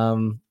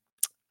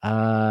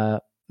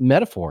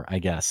metaphor, I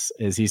guess,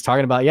 is he's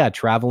talking about, yeah,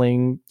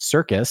 traveling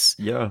circus.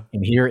 Yeah.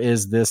 And here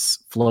is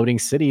this floating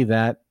city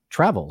that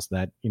travels,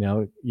 that,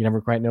 you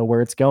never quite know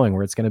where it's going,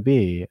 where it's gonna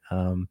be.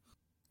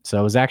 So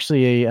it was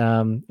actually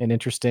an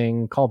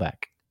interesting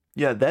callback.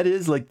 Yeah, that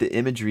is like the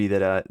imagery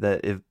that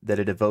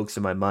it evokes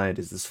in my mind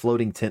is this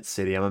floating tent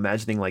city. I'm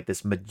imagining like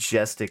this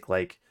majestic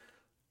like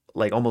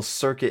almost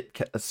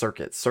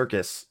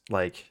circus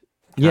like kind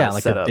Yeah, of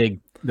like setup.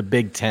 the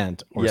big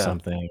tent or Yeah.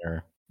 something,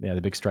 or yeah,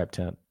 the big striped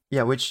tent.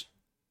 Yeah, which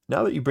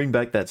now that you bring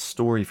back that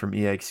story from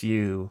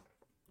EXU,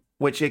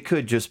 which it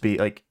could just be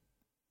like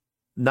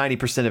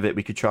 90% of it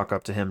we could chalk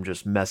up to him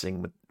just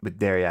messing with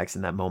Dariax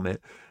in that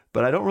moment.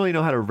 But I don't really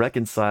know how to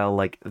reconcile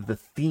like the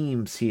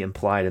themes he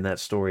implied in that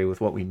story with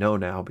what we know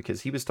now,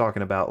 because he was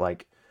talking about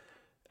like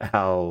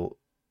how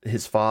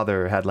his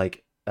father had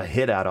like a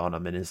hit out on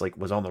him and is like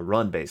was on the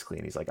run basically,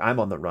 and he's like, I'm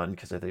on the run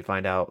because if they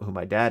find out who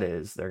my dad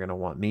is, they're gonna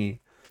want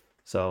me.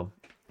 So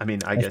I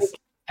mean, I I think guess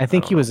I I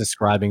think don't he was know.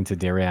 ascribing to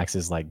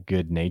Dariax's like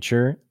good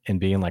nature and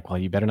being like, well,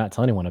 you better not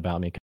tell anyone about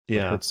me, 'cause it would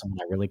Yeah, hurt someone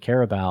I really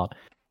care about.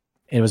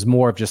 And it was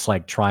more of just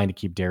like trying to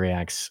keep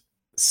Dariax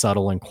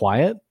subtle and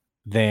quiet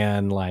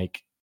than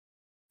like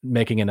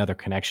making another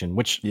connection.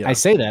 Which, I yeah,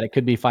 say that it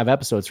could be 5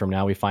 episodes from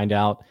now we find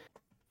out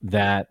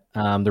that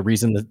the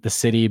reason that the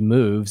city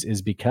moves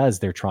is because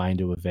they're trying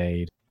to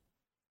evade,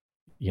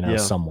 yeah.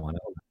 someone.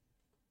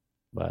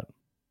 But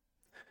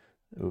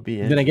It would be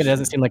then again, it doesn't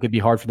interesting. seem like it'd be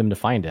hard for them to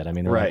find it. I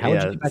mean, they're like, Right? "How would you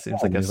Yeah, get it back seems home?"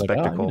 like And a he's like,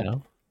 "Oh,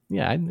 spectacle.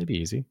 yeah, it'd be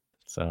easy."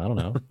 So I don't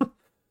know.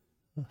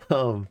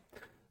 Um,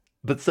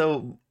 but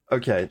so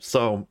okay,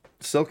 so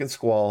Silk and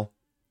Squall,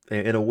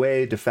 in a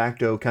way, de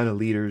facto kind of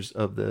leaders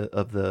of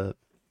the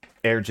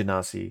Air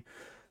Genasi.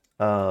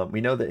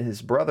 We know that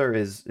his brother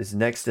is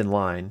next in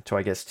line to,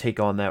 I guess, take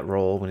on that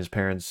role when his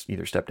parents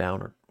either step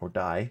down or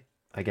die,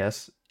 I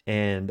guess.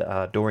 And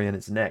Dorian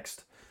is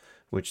next,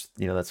 which,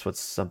 that's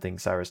what's something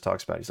Cyrus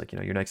talks about. He's like,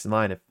 you're next in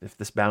line if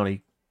this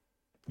bounty,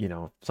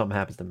 something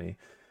happens to me.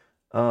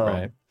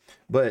 Right.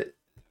 But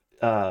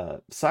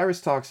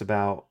Cyrus talks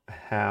about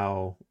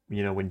how,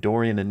 when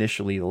Dorian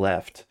initially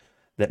left,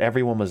 that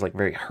everyone was like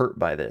very hurt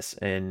by this.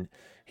 And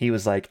he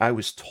was like, I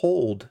was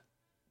told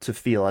to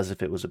feel as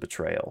if it was a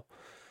betrayal.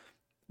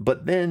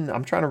 But then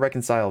I'm trying to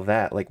reconcile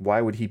that. Like,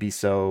 why would he be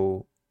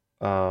so,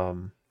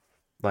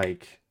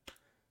 like,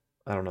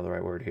 I don't know the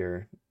right word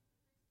here.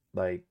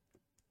 Like,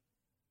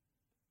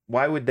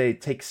 why would they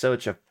take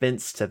such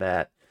offense to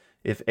that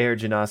if Air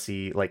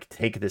Genasi, like,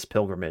 take this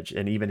pilgrimage,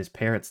 and even his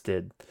parents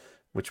did,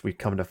 which we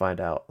come to find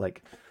out.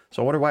 Like,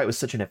 so I wonder why it was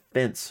such an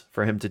offense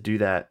for him to do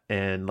that,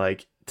 and,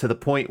 like, to the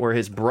point where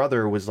his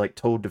brother was, like,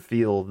 told to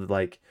feel,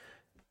 like,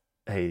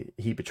 hey,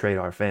 he betrayed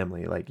our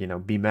family, like,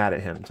 be mad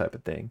at him type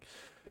of thing.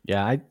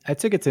 Yeah, I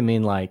took it to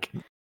mean like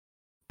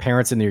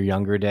parents in their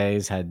younger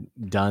days had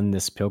done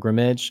this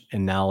pilgrimage,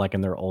 and now like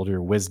in their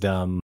older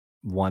wisdom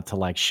want to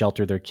like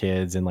shelter their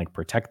kids and like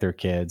protect their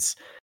kids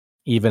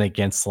even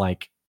against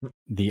like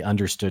the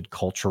understood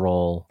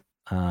cultural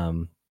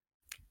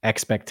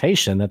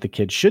expectation that the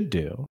kids should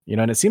do.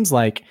 And it seems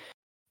like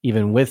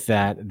even with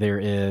that there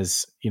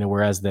is,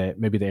 whereas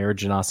maybe the Air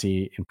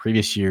Genasi in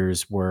previous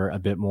years were a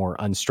bit more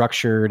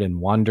unstructured and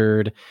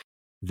wandered,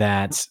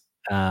 that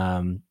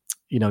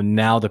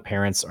now the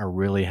parents are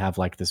really have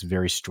like this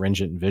very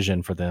stringent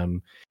vision for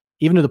them,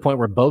 even to the point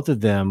where both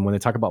of them, when they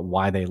talk about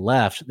why they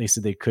left, they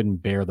said they couldn't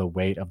bear the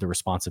weight of the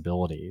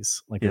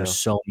responsibilities. Like there were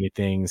so many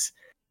things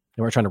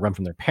they weren't trying to run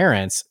from their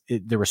parents.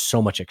 There was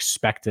so much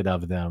expected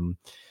of them.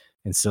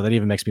 And so that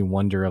even makes me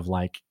wonder of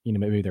like,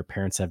 maybe their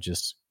parents have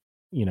just,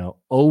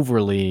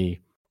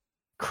 overly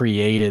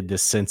created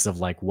this sense of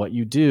like what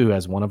you do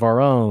as one of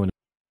our own,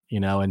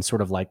 and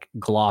sort of like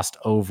glossed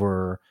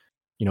over,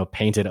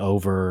 painted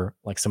over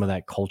like some of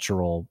that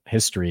cultural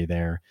history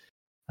there.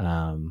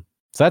 So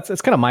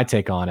that's kind of my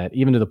take on it,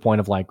 even to the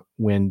point of like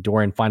when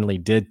Dorian finally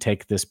did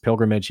take this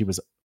pilgrimage, he was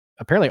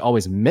apparently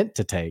always meant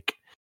to take,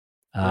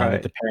 Right.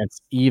 that the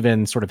parents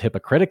even sort of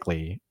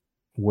hypocritically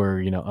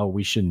were, oh,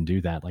 we shouldn't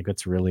do that. Like,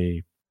 that's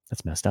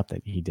messed up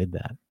that he did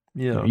that.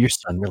 Yeah. Your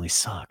son really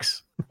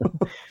sucks.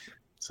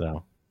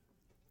 So.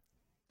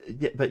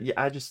 Yeah, but yeah,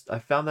 I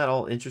found that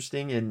all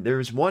interesting, and there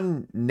was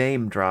one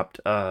name dropped,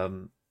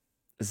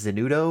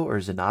 Zenuto or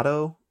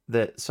Zenato,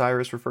 that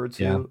Cyrus referred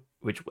to,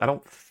 which I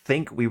don't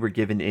think we were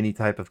given any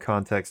type of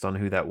context on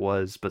who that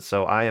was, but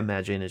so I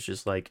imagine it's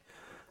just like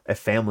a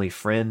family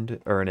friend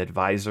or an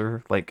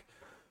advisor, like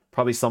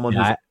probably someone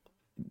who's.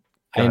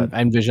 I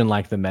envision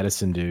like the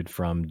medicine dude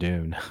from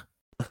Dune.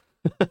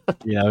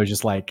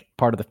 Just like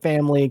part of the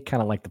family,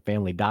 kind of like the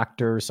family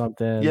doctor or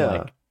something. Yeah.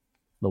 Like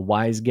the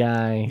wise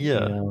guy.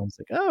 Yeah. It's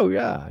like, oh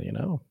yeah,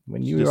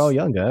 when you were all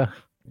younger,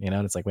 and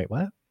it's like, wait,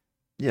 what?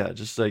 Yeah,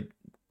 just like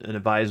an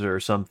advisor or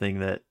something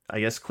that I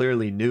guess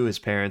clearly knew his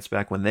parents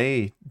back when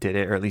they did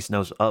it, or at least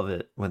knows of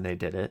it when they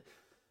did it.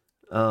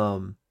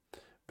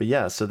 But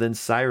yeah, so then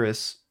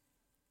Cyrus,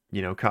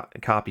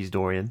 copies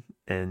Dorian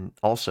and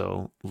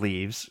also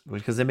leaves,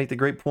 because they make the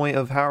great point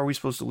of how are we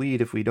supposed to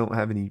lead if we don't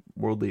have any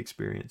worldly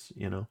experience,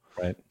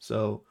 Right.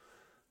 So,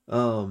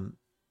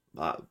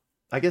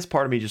 I guess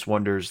part of me just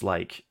wonders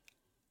like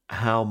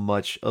how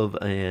much of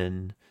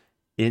an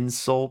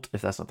insult,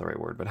 if that's not the right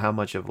word, but how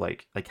much of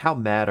like how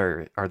mad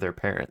are their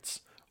parents,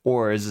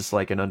 or is this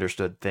like an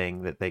understood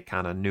thing that they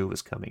kind of knew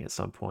was coming at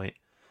some point?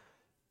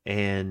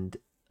 And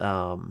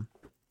I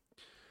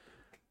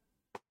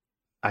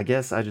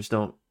guess I just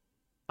don't.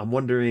 I'm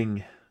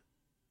wondering,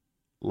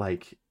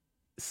 like,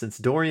 since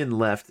Dorian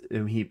left,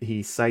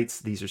 he cites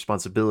these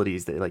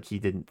responsibilities that like he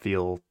didn't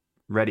feel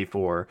ready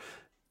for.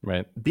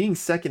 Right. Being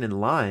second in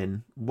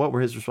line, what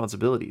were his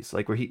responsibilities?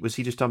 Like, was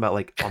he just talking about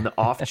like on the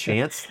off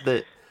chance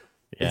that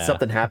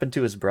something happened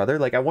to his brother?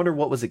 Like, I wonder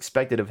what was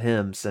expected of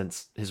him,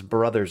 since his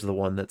brother's the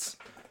one that's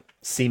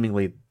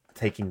seemingly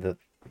taking the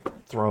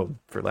throne,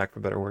 for lack of a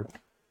better word.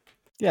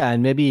 Yeah,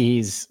 and maybe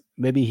he's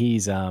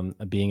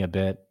being a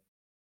bit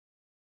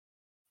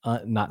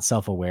not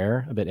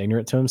self-aware, a bit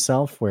ignorant to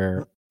himself,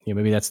 where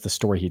maybe that's the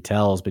story he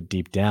tells, but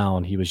deep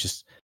down he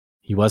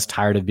was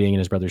tired of being in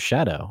his brother's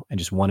shadow and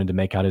just wanted to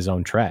make out his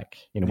own trek.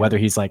 Whether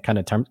he's like kind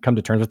of come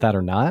to terms with that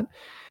or not,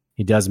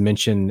 he does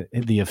mention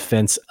the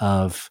offense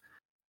of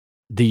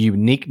the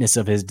uniqueness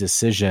of his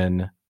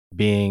decision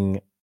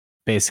being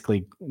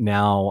basically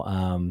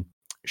now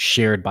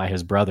shared by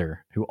his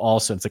brother, who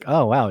also, it's like,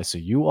 oh wow, so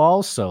you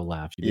also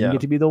left. You didn't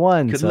get to be the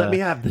one. Couldn't let me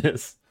have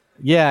this.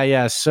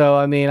 Yeah. So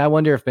I mean, I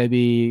wonder if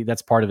maybe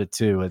that's part of it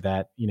too.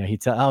 That he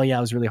tell, oh yeah,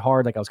 it was really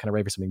hard. Like I was kind of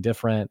ready for something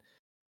different,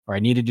 or I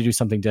needed to do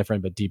something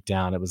different. But deep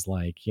down, it was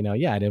like, I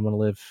didn't want to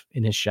live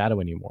in his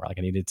shadow anymore. Like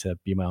I needed to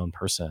be my own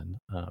person.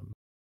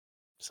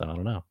 So I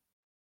don't know.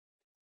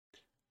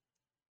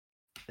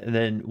 And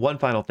then one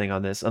final thing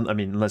on this. I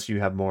mean, unless you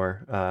have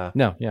more.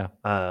 No,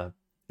 yeah.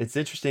 It's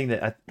interesting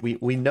that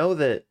we know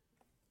that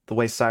the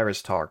way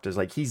Cyrus talked is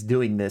like he's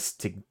doing this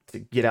to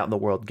get out in the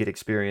world, get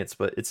experience,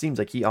 but it seems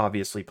like he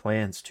obviously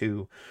plans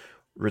to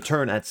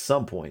return at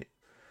some point.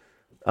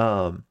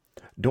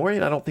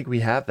 Dorian, I don't think we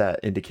have that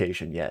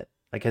indication yet.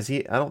 Like, has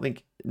he? I don't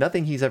think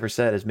nothing he's ever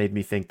said has made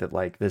me think that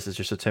like this is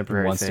just a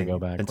temporary thing to go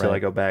back, until right. I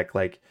go back.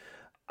 Like,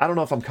 I don't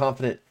know if I'm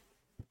confident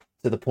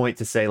to the point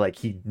to say like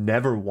he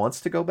never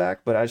wants to go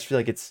back, but I just feel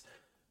like it's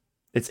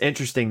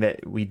interesting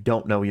that we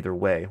don't know either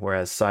way.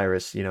 Whereas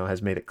Cyrus,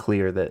 has made it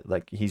clear that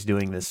like he's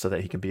doing this so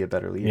that he can be a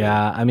better leader.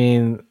 Yeah, I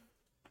mean,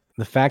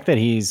 the fact that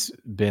he's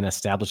been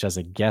established as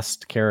a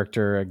guest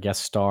character, a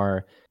guest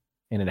star,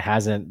 and it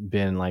hasn't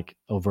been like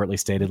overtly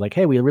stated like,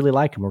 hey, we really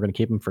like him, we're going to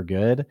keep him for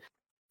good,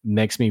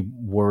 makes me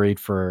worried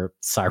for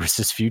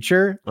Cyrus's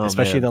future.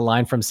 Especially man. the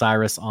line from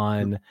Cyrus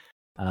on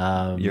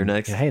You're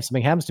next. Hey, if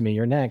something happens to me,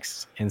 you're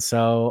next. And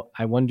so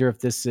I wonder if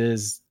this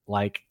is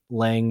like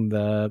laying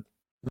the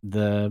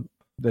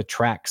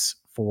tracks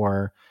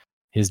for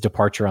his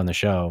departure on the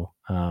show.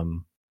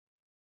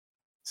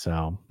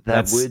 So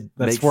that's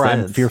where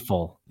I'm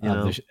fearful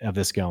of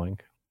this going.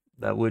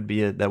 That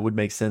would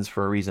make sense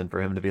for a reason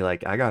for him to be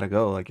like, I gotta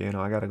go, like, I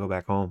gotta go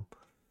back home.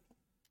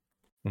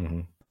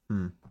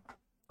 Mm-hmm.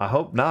 I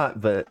hope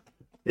not, but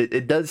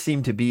it does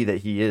seem to be that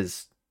he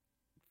is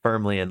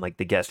firmly in like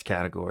the guest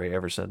category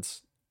ever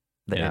since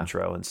the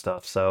intro and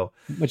stuff. So,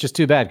 which is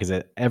too bad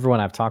because everyone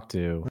I've talked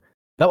to,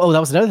 that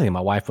was another thing my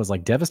wife was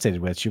like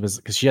devastated with.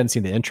 Because she hadn't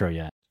seen the intro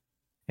yet,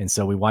 and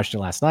so we watched it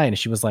last night, and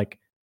she was like,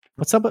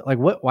 "What's up? Like,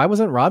 why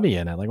wasn't Robbie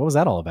in it? Like, what was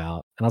that all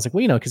about?" And I was like,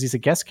 "Well, because he's a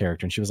guest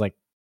character." And she was like,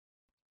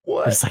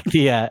 "What?" It's like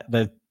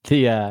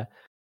the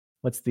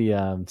what's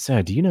the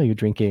so do you know you're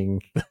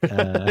drinking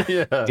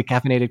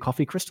decaffeinated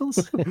coffee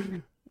crystals?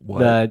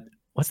 What?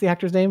 What's the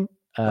actor's name?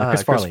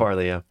 Chris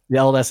Farley, yeah. The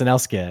old SNL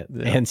skit.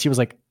 Yeah. And she was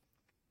like,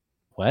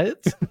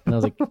 what? And I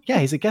was like, yeah,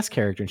 he's a guest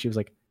character. And she was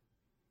like,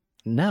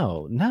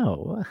 no.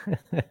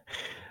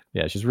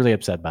 Yeah, she's really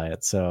upset by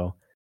it. So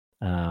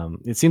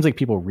it seems like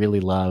people really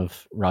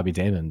love Robbie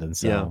Daymond. And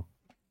so,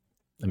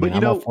 I mean,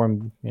 I'm all for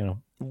him,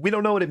 We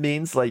don't know what it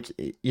means. Like,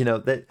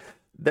 that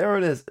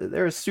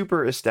they're a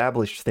super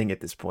established thing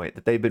at this point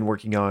that they've been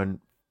working on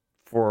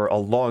for a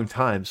long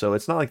time. So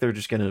it's not like they're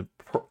just going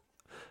to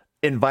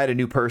invite a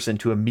new person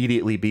to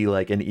immediately be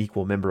like an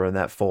equal member in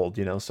that fold,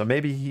 So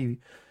maybe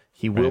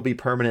he will be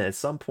permanent at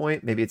some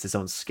point. Maybe it's his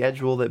own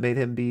schedule that made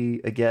him be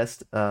a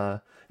guest.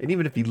 And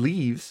even if he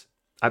leaves,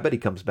 I bet he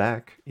comes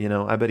back.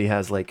 I bet he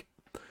has like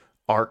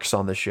arcs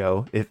on the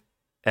show, if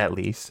at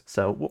least.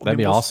 So that'd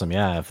be awesome.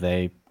 Yeah, if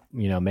they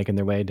making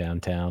their way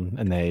downtown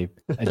and a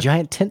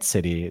giant tent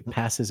city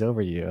passes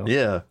over you.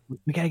 Yeah,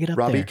 we gotta get up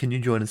Robbie, there. Can you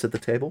join us at the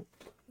table?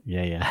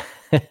 Yeah.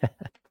 That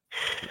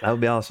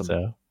would be awesome.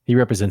 So he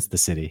represents the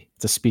city.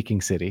 It's a speaking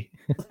city.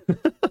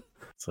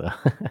 So,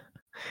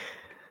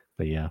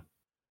 but yeah.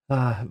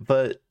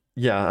 But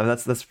yeah,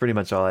 that's pretty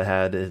much all I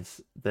had,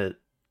 is that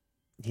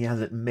he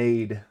hasn't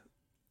made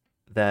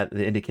that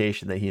the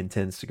indication that he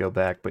intends to go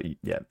back. But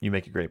yeah, you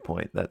make a great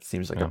point. That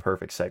seems like a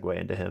perfect segue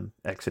into him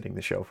exiting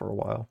the show for a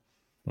while.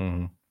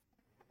 Mm-hmm.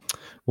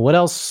 What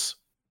else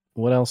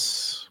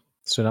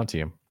stood out to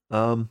you?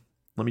 Let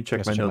me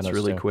check my notes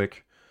really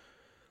quick.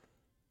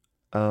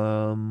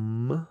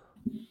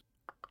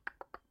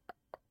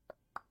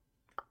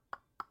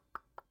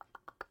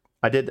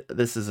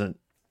 This isn't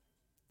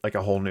like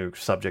a whole new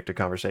subject of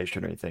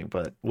conversation or anything,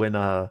 but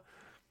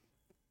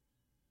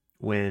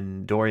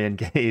when Dorian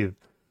gave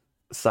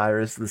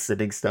Cyrus the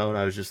sitting stone,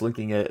 I was just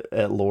looking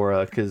at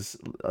Laura, because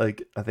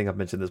like I think I've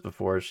mentioned this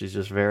before, she's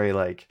just very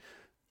like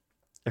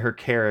her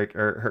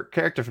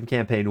character from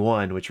campaign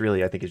 1, which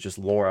really I think is just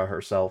Laura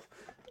herself,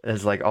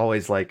 is like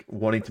always like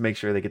wanting to make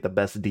sure they get the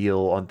best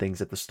deal on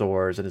things at the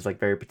stores, and is like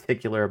very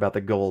particular about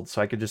the gold.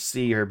 So I could just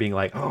see her being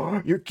like,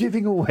 "Oh, you're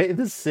giving away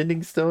the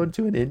sending stone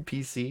to an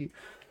NPC."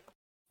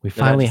 We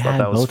finally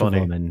had both of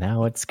them, and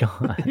now it's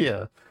gone.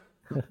 Yeah.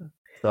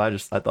 So I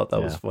thought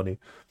that was funny.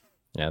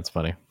 Yeah, it's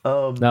funny.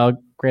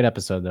 No, great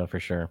episode though, for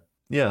sure.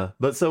 Yeah,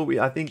 but so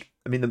I think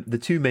the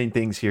two main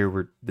things here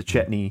were the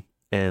Chetney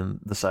and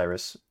the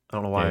Cyrus. I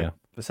don't know why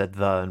I said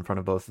the in front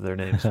of both of their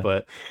names,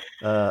 but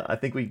I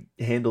think we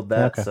handled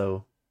that. Okay.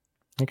 So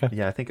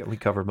yeah, I think we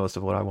covered most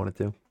of what I wanted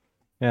to.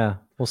 Yeah.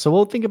 Well, so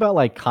we'll think about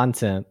like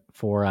content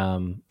for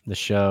the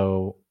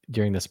show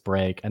during this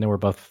break. I know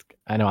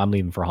I'm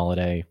leaving for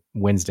holiday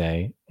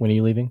Wednesday. When are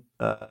you leaving?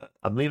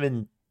 I'm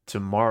leaving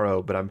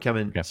tomorrow, but I'm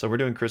coming. Okay. So we're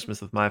doing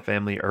Christmas with my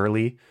family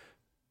early,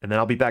 and then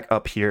I'll be back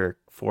up here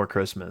for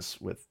Christmas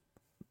with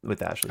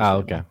Ashley. Oh,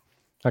 okay.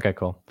 Okay,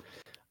 cool.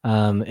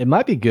 It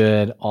might be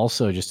good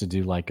also just to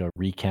do like a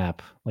recap,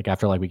 like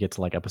after like we get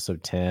to like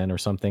episode 10 or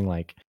something,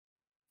 like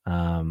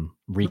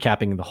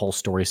recapping the whole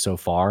story so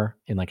far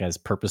in like as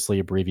purposely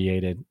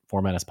abbreviated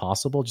format as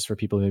possible, just for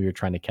people who are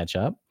trying to catch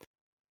up.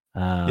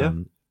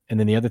 And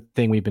then the other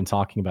thing we've been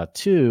talking about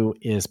too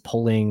is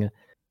pulling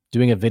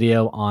doing a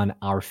video on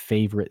our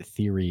favorite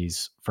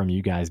theories from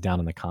you guys down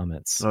in the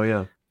comments. Oh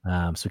yeah.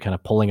 So kind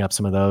of pulling up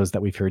some of those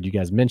that we've heard you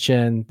guys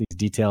mention, these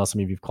details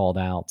some of you've called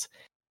out,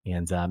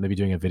 and maybe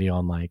doing a video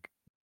on like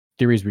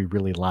theories we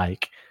really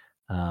like,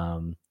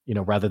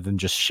 rather than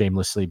just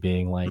shamelessly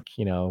being like,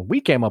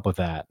 we came up with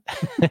that.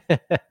 I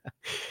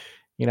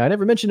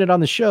never mentioned it on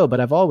the show, but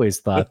I've always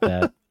thought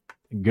that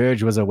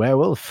Gurge was a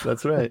werewolf.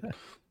 That's right.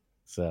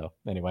 So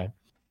anyway,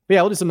 but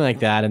yeah, we'll do something like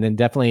that. And then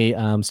definitely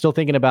still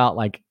thinking about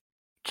like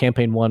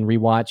campaign 1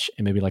 rewatch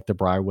and maybe like the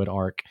Briarwood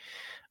arc.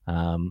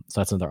 So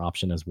that's another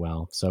option as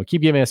well. So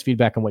keep giving us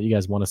feedback on what you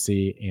guys want to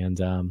see, and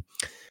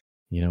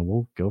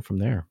we'll go from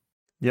there.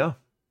 Yeah.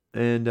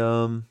 And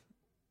I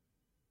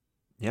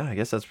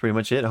guess that's pretty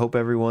much it. I hope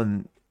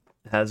everyone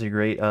has a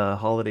great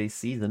holiday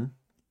season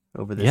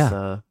over this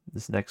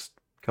this next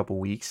couple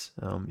weeks.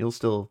 You'll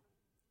still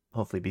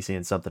hopefully be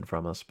seeing something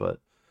from us, but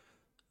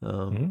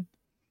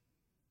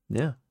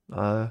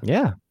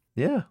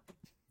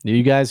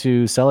You guys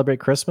who celebrate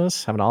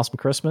Christmas, have an awesome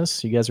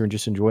Christmas. You guys are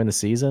just enjoying the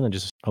season, and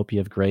just hope you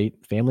have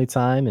great family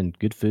time and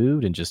good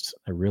food, and just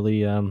a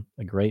really a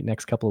great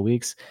next couple of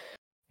weeks.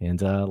 And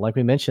like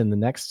we mentioned, the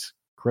next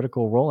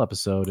Critical Role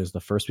episode is the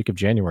first week of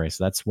January,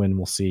 so that's when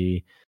we'll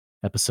see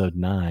episode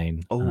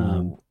 9.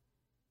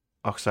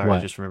 Sorry, what?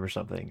 I just remembered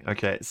something.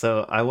 Okay,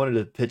 so I wanted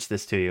to pitch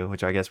this to you,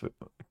 which I guess we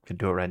could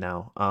do it right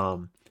now.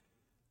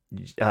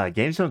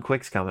 Game Zone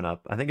Quick's coming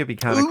up. I think it'd be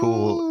kind of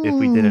cool if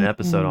we did an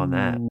episode on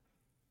that.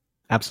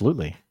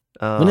 Absolutely.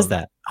 When is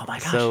that? Oh my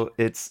gosh. So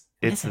it's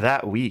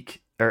that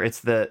week, or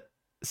the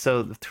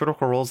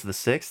Critical Role's the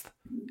 6th.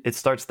 It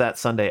starts that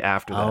Sunday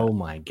after that. Oh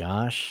my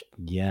gosh.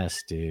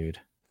 Yes, dude.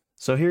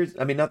 So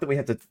not that we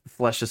have to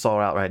flesh this all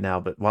out right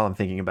now, but while I'm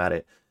thinking about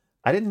it,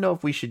 I didn't know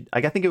if we should,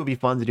 I think it would be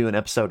fun to do an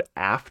episode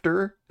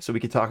after so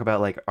we could talk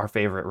about like our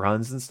favorite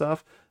runs and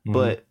stuff. Mm-hmm.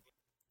 But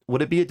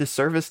would it be a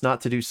disservice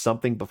not to do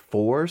something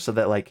before, so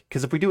that like,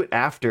 because if we do it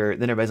after,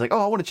 then everybody's like,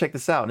 oh, I want to check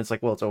this out. And it's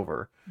like, well, it's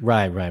over.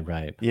 Right. I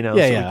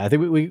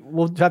think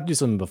we'll have to do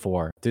something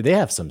before. Dude, they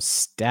have some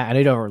I know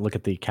you don't look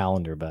at the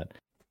calendar, but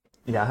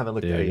yeah, I haven't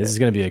looked at it yet. This is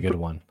going to be a good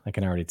one. I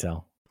can already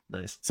tell.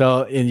 Nice.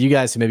 So, and you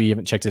guys who maybe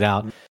haven't checked it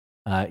out,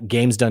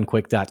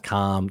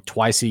 gamesdonequick.com,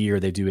 twice a year,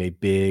 they do a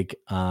big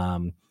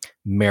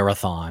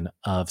marathon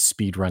of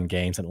speedrun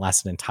games, and it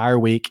lasts an entire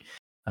week.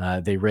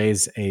 They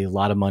raise a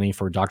lot of money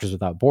for Doctors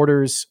Without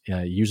Borders.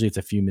 Usually it's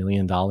a few $1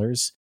 million.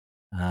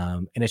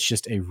 And it's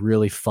just a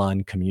really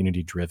fun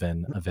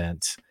community-driven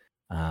event.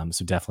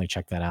 So definitely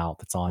check that out.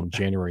 That's on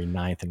January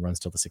 9th and runs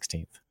till the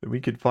 16th. We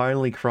could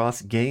finally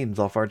cross games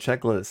off our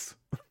checklist.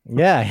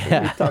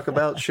 Yeah. We talk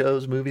about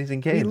shows, movies,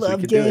 and games. We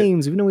love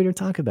games, even though we don't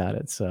talk about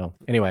it. So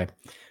anyway,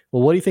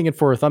 well, what are you thinking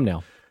for a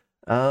thumbnail?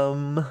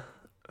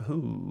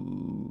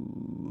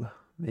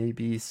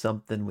 Maybe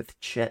something with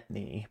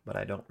Chetney, but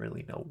I don't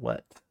really know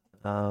what.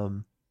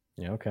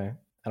 Yeah, okay.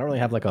 I don't really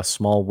have like a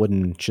small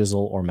wooden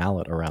chisel or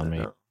mallet around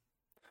me.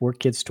 Or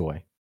kid's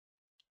toy.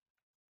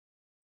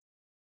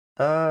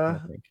 We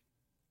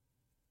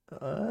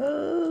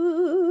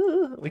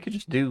could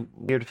just do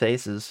weird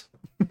faces.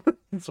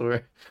 So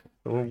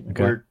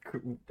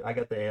I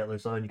got the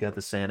antlers on, you got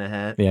the Santa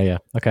hat. Yeah.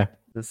 Okay.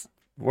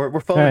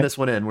 We're phoning this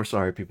one in. We're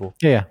sorry, people.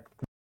 Yeah.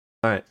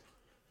 All right.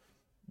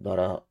 But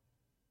all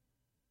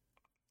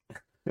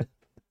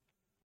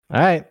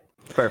right.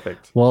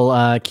 Perfect.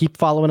 Well, keep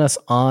following us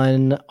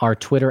on our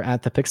Twitter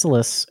at the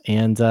Pixelists,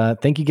 and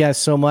thank you guys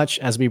so much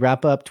as we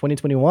wrap up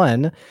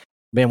 2021.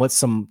 Man, with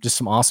some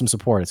awesome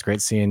support. It's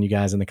great seeing you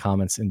guys in the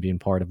comments and being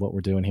part of what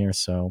we're doing here.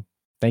 So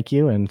thank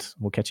you, and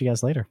we'll catch you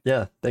guys later.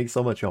 Yeah, thanks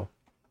so much, y'all.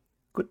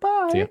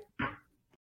 Goodbye. See ya.